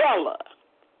healer.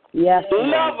 Yes, Lord.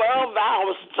 Lover of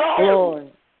our soul.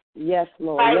 Lord. Yes,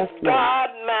 Lord. Praise yes, Lord. God,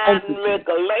 mind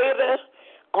regulator.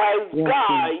 Praise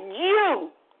God,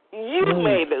 you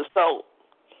made us so.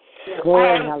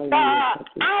 Praise God,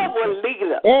 our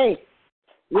leader. Hey.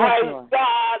 Yes, praise Lord.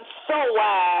 God, so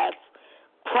wise.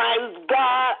 Praise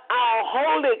God, our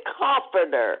holy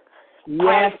comforter. Yes,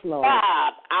 praise Lord.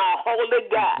 God, our holy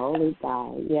God. Holy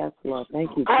God. Yes, Lord. Thank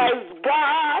you. Praise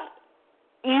God,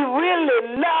 you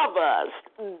really love us.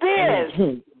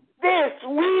 This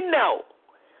we know.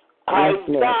 Praise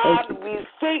God, we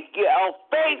seek your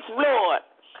face, Lord.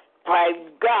 Praise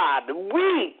God,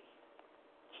 we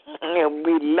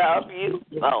love you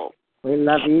so. We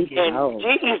love you in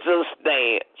Jesus'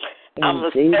 name. I'm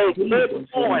going to say good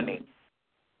morning.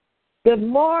 Good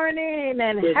morning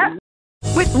and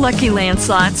With Lucky Land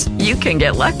Slots, you can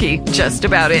get lucky just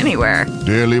about anywhere.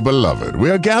 Dearly beloved, we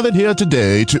are gathered here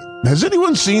today to... Has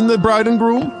anyone seen the bride and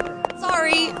groom?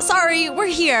 Sorry, we're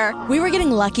here. We were getting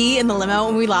lucky in the limo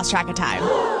and we lost track of time.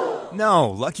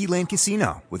 No, Lucky Land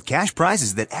Casino, with cash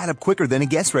prizes that add up quicker than a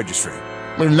guest registry.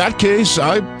 In that case,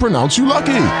 I pronounce you lucky.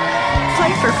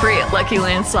 Play for free at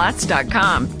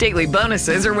LuckyLandSlots.com. Daily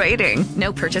bonuses are waiting.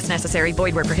 No purchase necessary.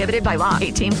 Void where prohibited by law.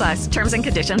 18+. Terms and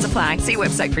conditions apply. See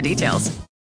website for details.